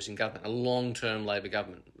party was in government, a long-term Labor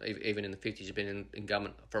government, even in the 50s, had been in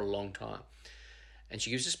government for a long time. And she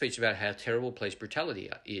gives a speech about how terrible police brutality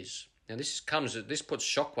is. Now, this puts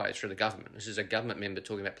shockwaves through the government. This is a government member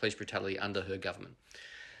talking about police brutality under her government.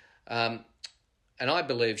 And I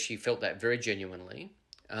believe she felt that very genuinely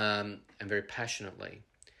and very passionately.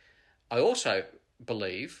 I also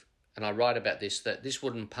believe, and I write about this, that this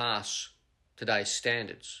wouldn't pass today's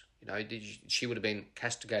standards. She would have been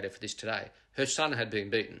castigated for this today. Her son had been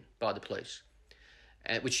beaten by the police,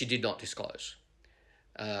 which she did not disclose.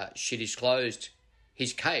 She disclosed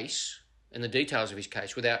his case and the details of his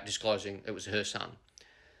case without disclosing it was her son.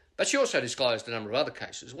 But she also disclosed a number of other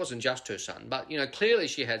cases. It wasn't just her son. But, clearly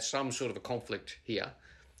she had some sort of a conflict here,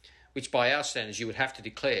 which by our standards you would have to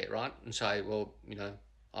declare, right? And say, well,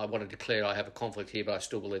 I want to declare I have a conflict here, but I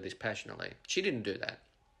still believe this passionately. She didn't do that.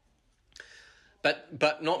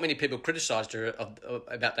 But not many people criticised her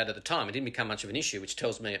about that at the time. It didn't become much of an issue, which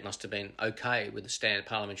tells me it must have been okay with the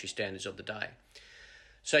parliamentary standards of the day.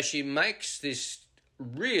 So she makes this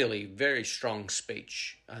really very strong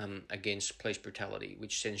speech against police brutality,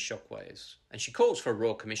 which sends shockwaves. And she calls for a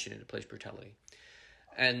royal commission into police brutality.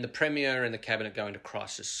 And the Premier and the Cabinet go into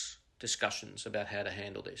crisis discussions about how to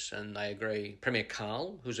handle this. And they agree, Premier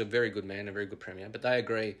Carl, who's a very good man, a very good Premier, but they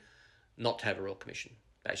agree not to have a royal commission.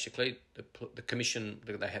 Basically, the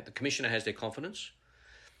commissioner has their confidence.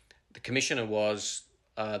 The commissioner was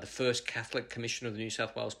the first Catholic commissioner of the New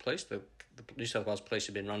South Wales Police. The New South Wales Police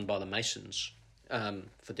have been run by the Masons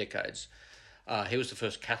for decades. He was the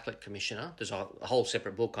first Catholic commissioner. There's a whole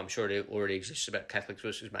separate book, I'm sure it already exists, about Catholics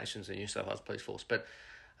versus Masons in the New South Wales Police Force. But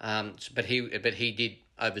he did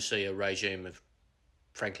oversee a regime of,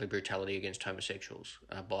 frankly, brutality against homosexuals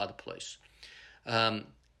by the police.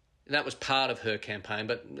 That was part of her campaign,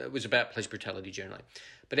 but it was about police brutality generally.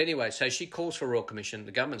 But anyway, so she calls for a royal commission.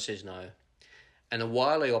 The government says no. And the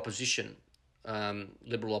wily opposition,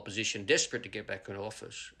 Liberal opposition, desperate to get back into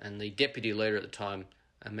office, and the deputy leader at the time,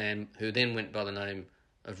 a man who then went by the name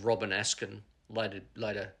of Robin Askin,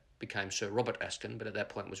 later became Sir Robert Askin, but at that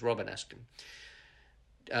point was Robin Askin,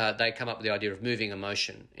 they come up with the idea of moving a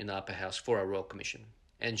motion in the upper house for a royal commission.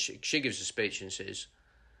 And she gives a speech and says,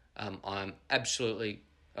 I'm absolutely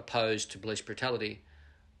opposed to police brutality.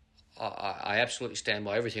 I absolutely stand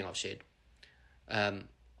by everything I've said.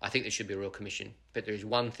 I think there should be a royal commission, but there is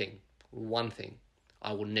one thing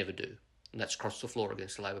I will never do, and that's cross the floor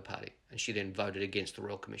against the Labor Party. And she then voted against the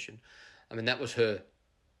royal commission. I mean, that was her.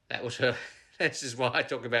 This is why I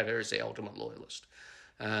talk about her as the ultimate loyalist.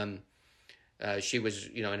 She was,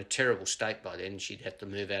 in a terrible state by then. She'd had to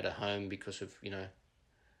move out of home because of,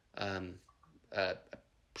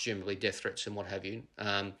 presumably death threats and what have you.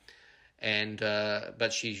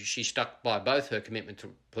 But she stuck by both her commitment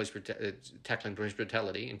to tackling police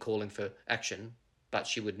brutality and calling for action, but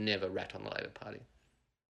she would never rat on the Labor Party.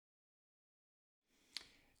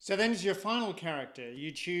 So then, as your final character,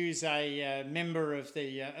 you choose a member of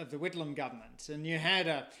the Whitlam government, and you had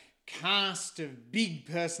a cast of big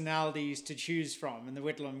personalities to choose from in the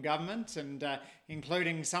Whitlam government, and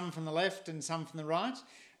including some from the left and some from the right.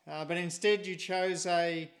 But instead, you chose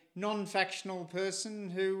a non-factional person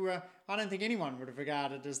who I don't think anyone would have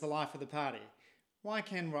regarded as the life of the party. Why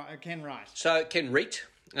Ken Wright? So Ken Reet.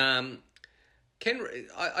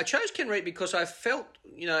 I chose Ken Reet because I felt,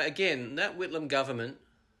 again, that Whitlam government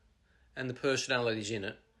and the personalities in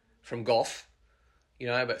it, from Gough,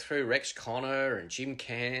 but through Rex Connor and Jim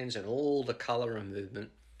Cairns and all the colour and movement,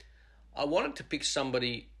 I wanted to pick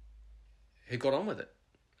somebody who got on with it.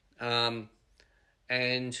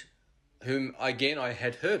 And whom, again, I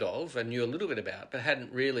had heard of and knew a little bit about, but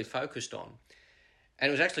hadn't really focused on. And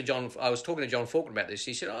it was actually I was talking to John Faulkner about this.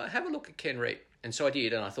 He said, have a look at Ken Reet. And so I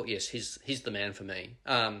did, and I thought, yes, he's the man for me,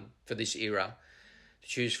 for this era to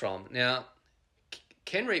choose from. Now,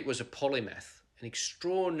 Ken Reet was a polymath, an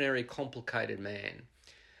extraordinary, complicated man.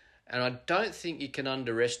 And I don't think you can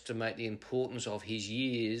underestimate the importance of his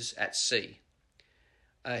years at sea.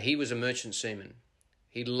 He was a merchant seaman.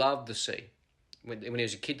 He loved the sea. When he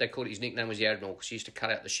was a kid, his nickname was the Admiral, because he used to cut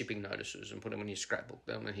out the shipping notices and put them in his scrapbook.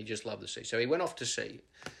 And he just loved the sea. So he went off to sea.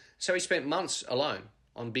 So he spent months alone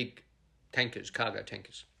on big tankers, cargo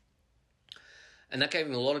tankers. And that gave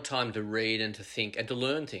him a lot of time to read and to think and to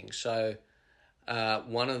learn things. So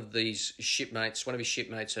one of his shipmates,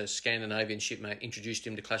 a Scandinavian shipmate, introduced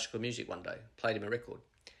him to classical music one day, played him a record.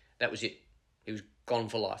 That was it. He was gone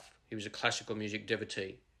for life. He was a classical music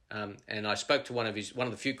devotee. And I spoke to one of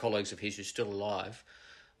the few colleagues of his who's still alive,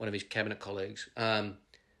 one of his cabinet colleagues, and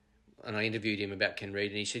I interviewed him about Ken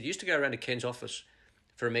Reet, and he said he used to go around to Ken's office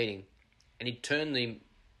for a meeting, and he'd turn the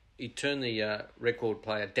record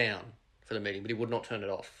player down for the meeting, but he would not turn it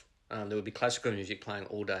off. There would be classical music playing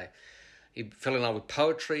all day. He fell in love with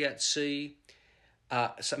poetry at sea.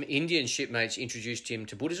 Some Indian shipmates introduced him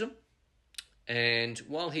to Buddhism, And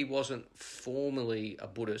while he wasn't formally a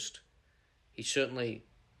Buddhist, he certainly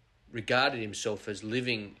regarded himself as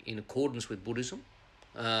living in accordance with Buddhism.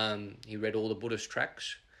 He read all the Buddhist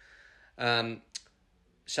tracts.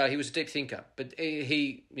 So he was a deep thinker. But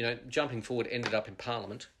he, jumping forward, ended up in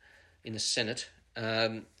Parliament, in the Senate,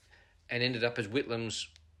 and ended up as Whitlam's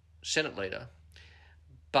Senate leader.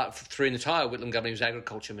 But through the entire Whitlam government, he was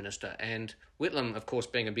Agriculture Minister. And Whitlam, of course,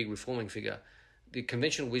 being a big reforming figure, the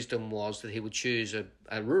conventional wisdom was that he would choose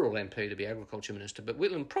a rural MP to be Agriculture Minister. But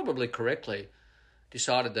Whitlam, probably correctly,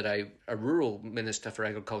 decided that a rural Minister for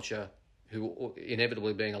Agriculture, who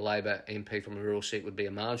inevitably being a Labor MP from a rural seat would be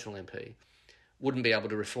a marginal MP, wouldn't be able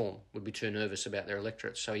to reform, would be too nervous about their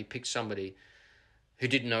electorate. So he picked somebody who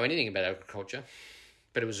didn't know anything about agriculture,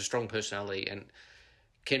 but it was a strong personality. And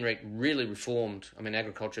Ken Reid really reformed. I mean,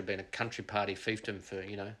 agriculture had been a country party fiefdom for,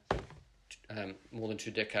 more than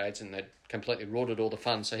 2 decades, and they'd completely rorted all the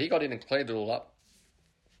funds. So he got in and cleared it all up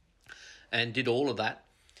and did all of that.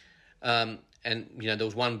 And, there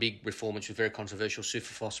was one big reform which was very controversial,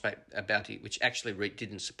 superphosphate bounty, which actually Reid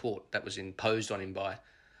didn't support. That was imposed on him by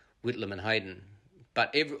Whitlam and Hayden.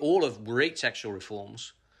 But all of Reid's actual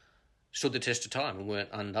reforms stood the test of time and weren't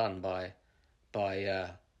undone by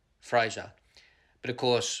Fraser. But of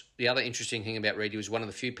course, the other interesting thing about Reid, he was one of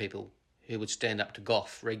the few people who would stand up to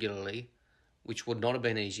Gough regularly, which would not have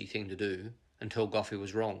been an easy thing to do until Gough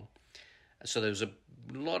was wrong. So there was a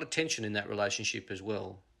lot of tension in that relationship as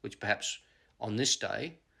well, which perhaps on this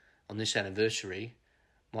day, on this anniversary,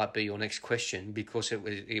 might be your next question, because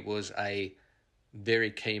it was a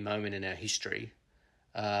very key moment in our history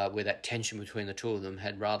where that tension between the two of them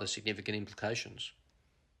had rather significant implications.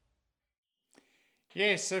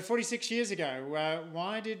 Yes, so 46 years ago,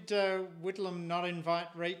 why did Whitlam not invite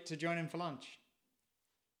Reid to join him for lunch?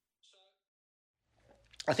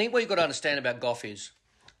 I think what you've got to understand about Gough is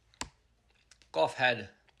Gough had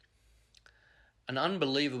an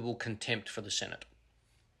unbelievable contempt for the Senate.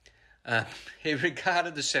 He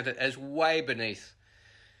regarded the Senate as way beneath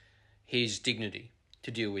his dignity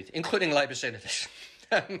to deal with, including Labor senators.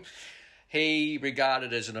 He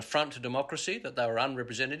regarded it as an affront to democracy that they were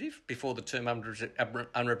unrepresentative before the term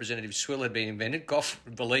unrepresentative swill had been invented. Gough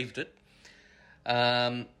believed it.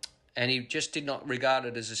 And he just did not regard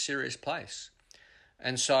it as a serious place.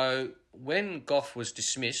 And so when Gough was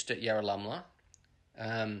dismissed at Yarralumla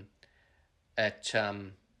at,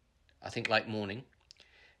 I think, late morning,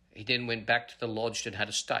 he then went back to the lodge and had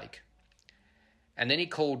a steak. And then he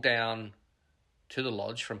called down to the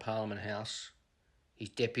lodge from Parliament House his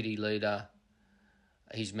deputy leader,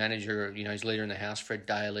 his manager, his leader in the House, Fred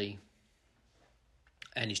Daly,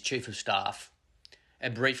 and his chief of staff,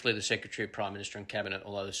 and briefly the Secretary of Prime Minister and Cabinet,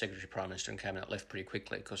 although the Secretary of Prime Minister and Cabinet left pretty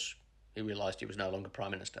quickly because he realised he was no longer Prime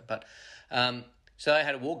Minister. But so they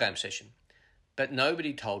had a war game session. But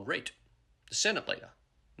nobody told Reid, the Senate leader.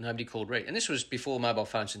 Nobody called Reid. And this was before mobile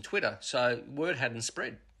phones and Twitter, so word hadn't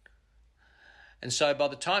spread. And so by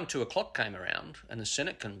the time 2 o'clock came around and the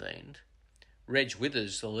Senate convened, Reg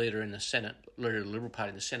Withers, the leader in the Senate, leader of the Liberal Party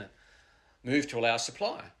in the Senate, moved to allow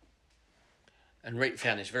supply. And Reid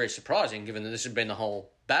found this very surprising, given that this had been the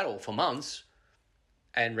whole battle for months.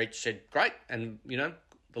 And Reid said, great. And,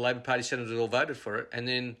 the Labor Party senators all voted for it. And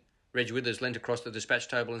then Reg Withers leant across the dispatch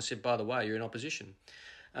table and said, by the way, you're in opposition.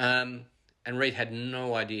 And Reid had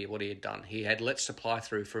no idea what he had done. He had let supply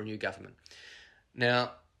through for a new government.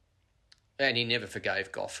 Now, and he never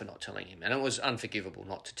forgave Gough for not telling him. And it was unforgivable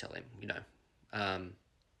not to tell him,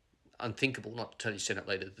 unthinkable not to tell your Senate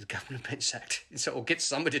leader that the government had been sacked. Or get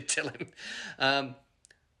somebody to tell him.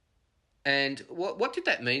 And what did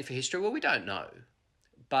that mean for history? Well, we don't know.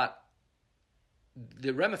 But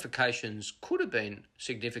the ramifications could have been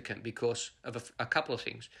significant because of a couple of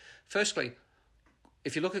things. Firstly,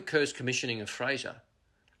 if you look at Kerr's commissioning of Fraser,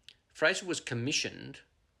 Fraser was commissioned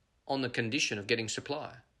on the condition of getting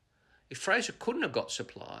supply. If Fraser couldn't have got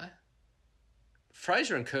supply,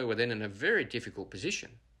 Fraser and Kerr were then in a very difficult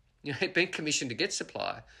position. He'd been commissioned to get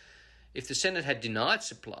supply. If the Senate had denied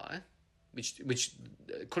supply, which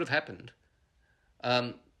could have happened,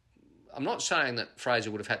 I'm not saying that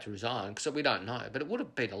Fraser would have had to resign, because we don't know, but it would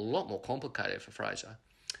have been a lot more complicated for Fraser.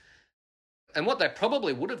 And what they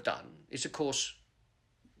probably would have done is, of course,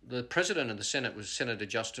 the president of the Senate was Senator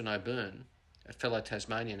Justin O'Byrne, a fellow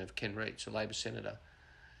Tasmanian of Ken Reid's, a Labor senator.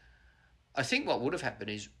 I think what would have happened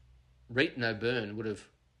is Reid and O'Byrne would have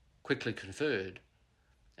quickly conferred,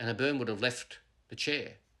 and O'Byrne would have left the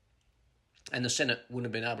chair, and the Senate wouldn't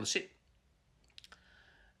have been able to sit.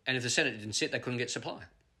 And if the Senate didn't sit, they couldn't get supply.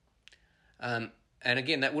 And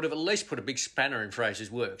again, that would have at least put a big spanner in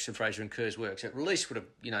Fraser's works, and Fraser and Kerr's works. At least would have,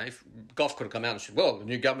 if Gough could have come out and said, well, the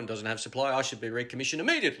new government doesn't have supply, I should be recommissioned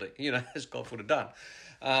immediately, as Gough would have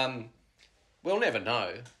done. We'll never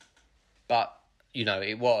know. But,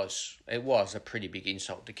 it was a pretty big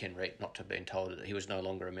insult to Ken Reid not to have been told that he was no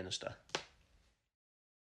longer a minister.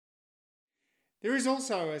 There is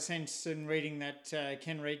also a sense in reading that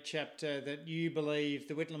Ken Reid chapter that you believe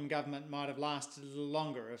the Whitlam government might have lasted a little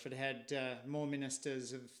longer if it had more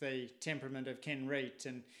ministers of the temperament of Ken Reid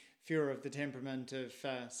and fewer of the temperament of,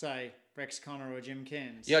 say, Rex Connor or Jim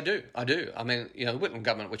Cairns. Yeah, I do. I mean, the Whitlam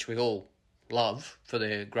government, which we all love for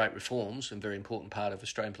their great reforms and very important part of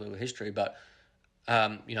Australian political history, but,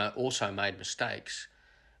 also made mistakes.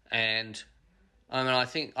 And, I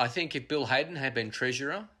think if Bill Hayden had been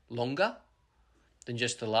Treasurer longer than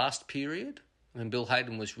just the last period. Bill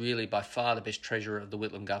Hayden was really by far the best treasurer of the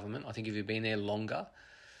Whitlam government. I think if he'd been there longer,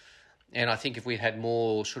 and I think if we'd had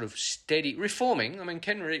more sort of steady reforming.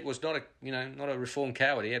 Ken Reid was not a reform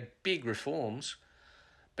coward. He had big reforms,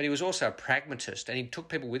 but he was also a pragmatist, and he took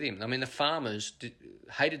people with him. The farmers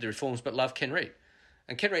hated the reforms but loved Ken Reid,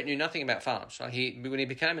 and Ken Reid knew nothing about farms. When he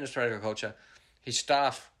became Minister of Agriculture, his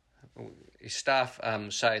staff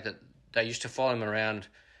say that they used to follow him around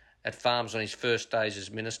at farms on his first days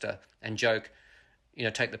as minister and joke,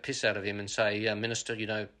 take the piss out of him and say, Minister,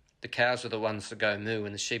 the cows are the ones that go moo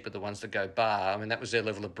and the sheep are the ones that go baa. That was their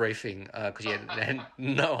level of briefing because he had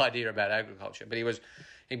no idea about agriculture. But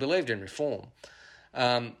he believed in reform.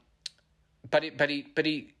 But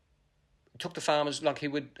he took the farmers,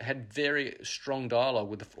 had very strong dialogue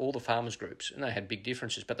with all the farmers groups, and they had big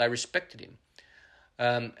differences, but they respected him.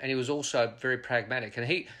 And he was also very pragmatic.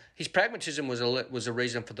 And his pragmatism was a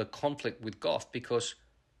reason for the conflict with Gough, because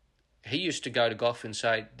he used to go to Gough and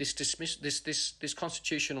say, this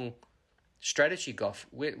constitutional strategy, Gough,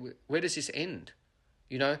 where does this end?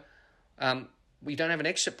 We don't have an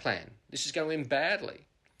exit plan. This is going to end badly.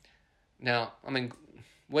 Now,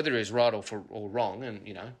 whether he was right or wrong,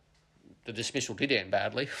 and, the dismissal did end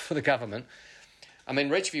badly for the government.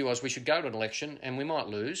 Reid's view was we should go to an election and we might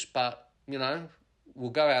lose, but,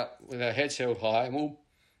 we'll go out with our heads held high and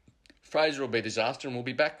Fraser will be a disaster and we'll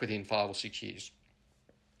be back within 5 or 6 years.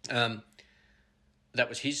 That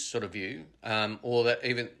was his sort of view, or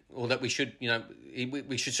that we should,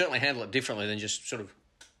 we should certainly handle it differently than just sort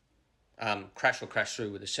of crash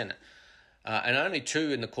through with the Senate. And only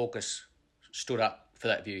 2 in the caucus stood up for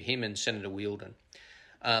that view, him and Senator Wheeldon.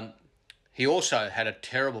 He also had a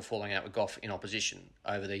terrible falling out with Gough in opposition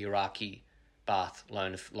over the Iraqi Bath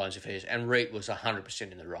loans affairs, and Reid was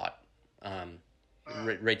 100% in the right.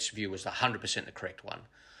 Reid's view was 100% the correct one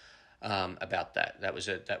about that. That was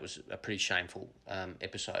a pretty shameful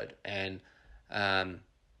episode, and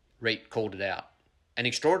Reid called it out. And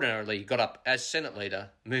extraordinarily, got up as Senate leader,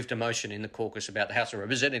 moved a motion in the caucus about the House of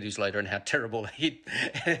Representatives leader and how terrible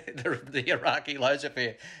the Iraqi loans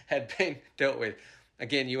affair had been dealt with.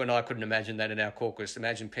 Again, you and I couldn't imagine that in our caucus.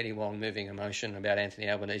 Imagine Penny Wong moving a motion about Anthony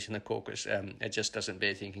Albanese in the caucus. It just doesn't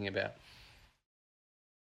bear thinking about.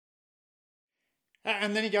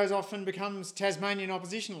 And then he goes off and becomes Tasmanian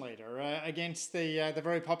opposition leader against the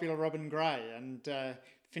very popular Robin Gray, and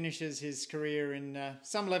finishes his career in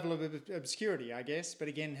some level of obscurity, I guess, but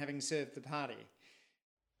again, having served the party.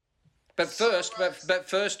 But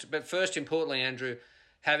first, importantly, Andrew,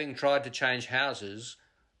 having tried to change houses,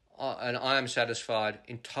 and I am satisfied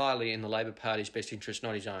entirely in the Labor Party's best interest,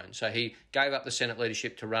 not his own. So he gave up the Senate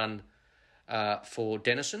leadership to run for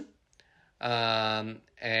Denison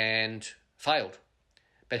and failed.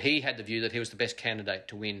 But he had the view that he was the best candidate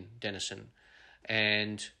to win Denison,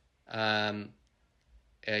 and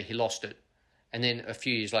he lost it. And then a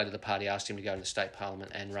few years later, the party asked him to go to the state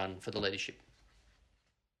parliament and run for the leadership.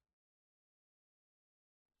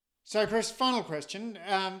 So, Chris, final question.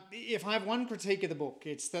 If I have one critique of the book,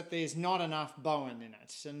 it's that there's not enough Bowen in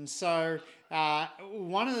it. And so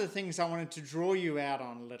one of the things I wanted to draw you out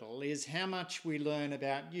on a little is how much we learn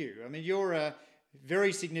about you. You're a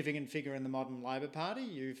very significant figure in the modern Labor Party.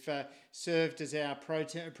 You've served as our pro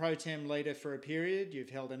tem leader for a period. You've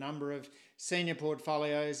held a number of senior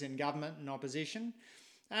portfolios in government and opposition.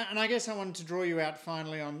 And I guess I wanted to draw you out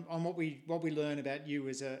finally on what we learn about you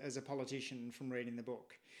as a politician from reading the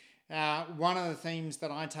book. One of the themes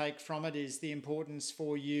that I take from it is the importance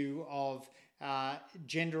for you of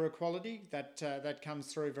gender equality. That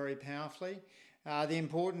comes through very powerfully. The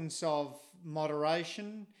importance of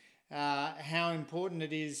moderation, how important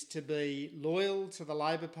it is to be loyal to the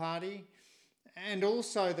Labor Party, and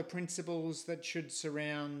also the principles that should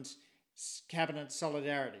surround cabinet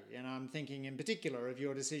solidarity, and I'm thinking in particular of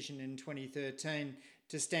your decision in 2013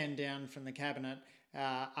 to stand down from the cabinet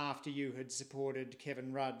after you had supported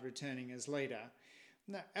Kevin Rudd returning as leader.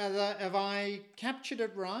 Have I captured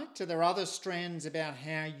it right? Are there other strands about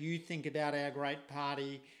how you think about our great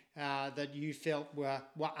party that you felt were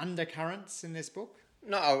undercurrents in this book?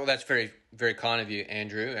 No, well, that's very, very kind of you,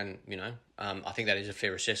 Andrew. And, I think that is a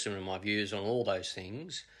fair assessment of my views on all those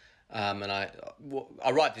things. And I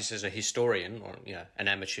write this as a historian, or, an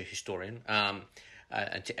amateur historian,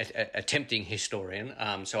 attempting historian.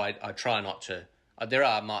 So I try not to... There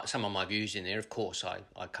are some of my views in there. Of course, I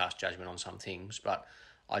cast judgment on some things, but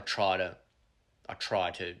I try to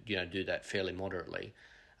do that fairly moderately.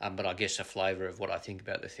 But I guess a flavour of what I think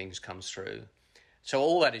about the things comes through. So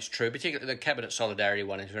all that is true. Particularly the cabinet solidarity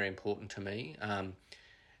one is very important to me,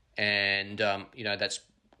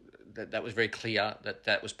 that was very clear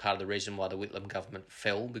that was part of the reason why the Whitlam government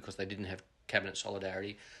fell, because they didn't have cabinet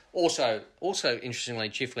solidarity. Also interestingly,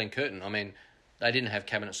 Chifley and Curtin, I mean, they didn't have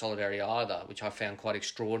cabinet solidarity either, which I found quite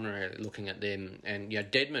extraordinary looking at them. And,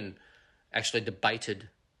 Deadman actually debated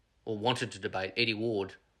or wanted to debate Eddie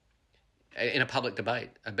Ward in a public debate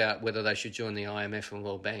about whether they should join the IMF and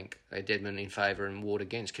World Bank. Deadman in favour and Ward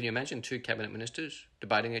against. Can you imagine two cabinet ministers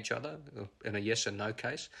debating each other in a yes and no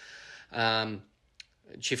case?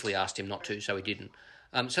 Chifley asked him not to, so he didn't.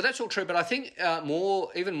 So that's all true. But I think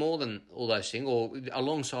even more than all those things, or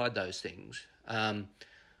alongside those things,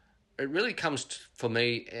 it really comes, for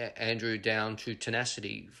me, Andrew, down to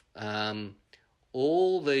tenacity.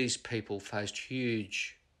 All these people faced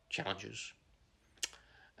huge challenges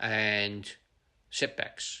and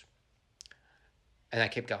setbacks, and they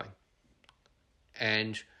kept going.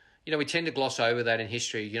 And, we tend to gloss over that in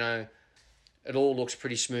history. It all looks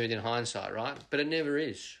pretty smooth in hindsight, right? But it never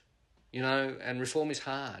is, and reform is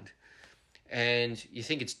hard. And you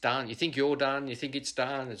think it's done. You think you're done. You think it's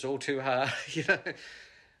done. It's all too hard,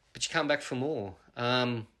 But you come back for more.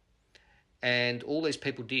 And all these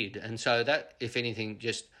people did. And so that, if anything,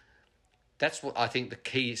 that's what I think the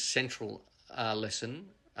key central lesson.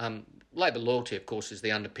 Labor loyalty, of course, is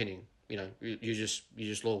the underpinning. You just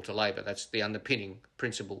loyal to Labor. That's the underpinning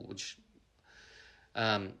principle, which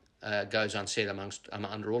goes unsaid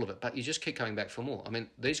under all of it. But you just keep coming back for more. I mean,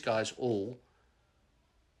 these guys all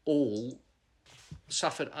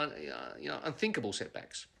suffered unthinkable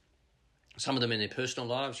setbacks. Some of them in their personal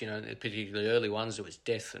lives, particularly early ones, there was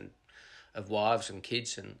death of wives and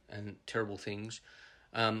kids and terrible things,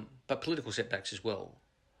 but political setbacks as well.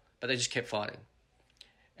 But they just kept fighting.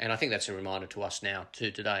 And I think that's a reminder to us now, too,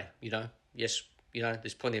 today. Yes,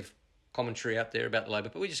 there's plenty of commentary out there about the Labor,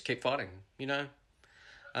 but we just keep fighting,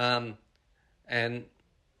 and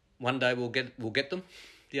one day we'll get them,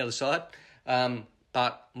 the other side.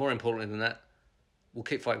 But more importantly than that, we'll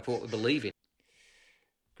keep fighting for what we believe in.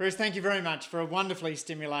 Chris, thank you very much for a wonderfully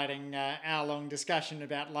stimulating hour-long discussion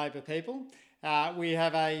about Labor people. We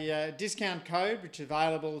have a discount code which is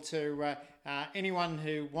available to anyone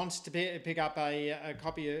who wants to pick up a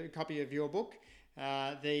copy of your book.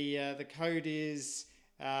 The code is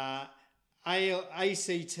ACT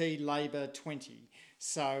Labor 20.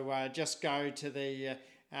 So just go to the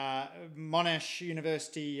Monash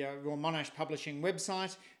University or Monash Publishing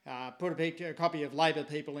website. Put a copy of Labor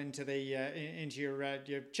People into your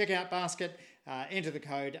checkout basket. Enter the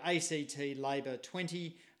code ACT Labor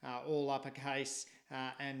 20, all uppercase,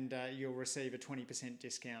 and you'll receive a 20%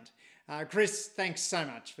 discount. Chris, thanks so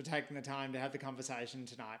much for taking the time to have the conversation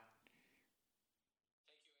tonight.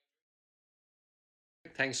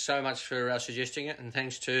 Thanks so much for suggesting it, and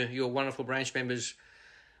thanks to your wonderful branch members,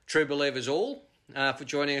 True Believers all, for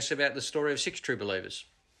joining us about the story of 6 true believers.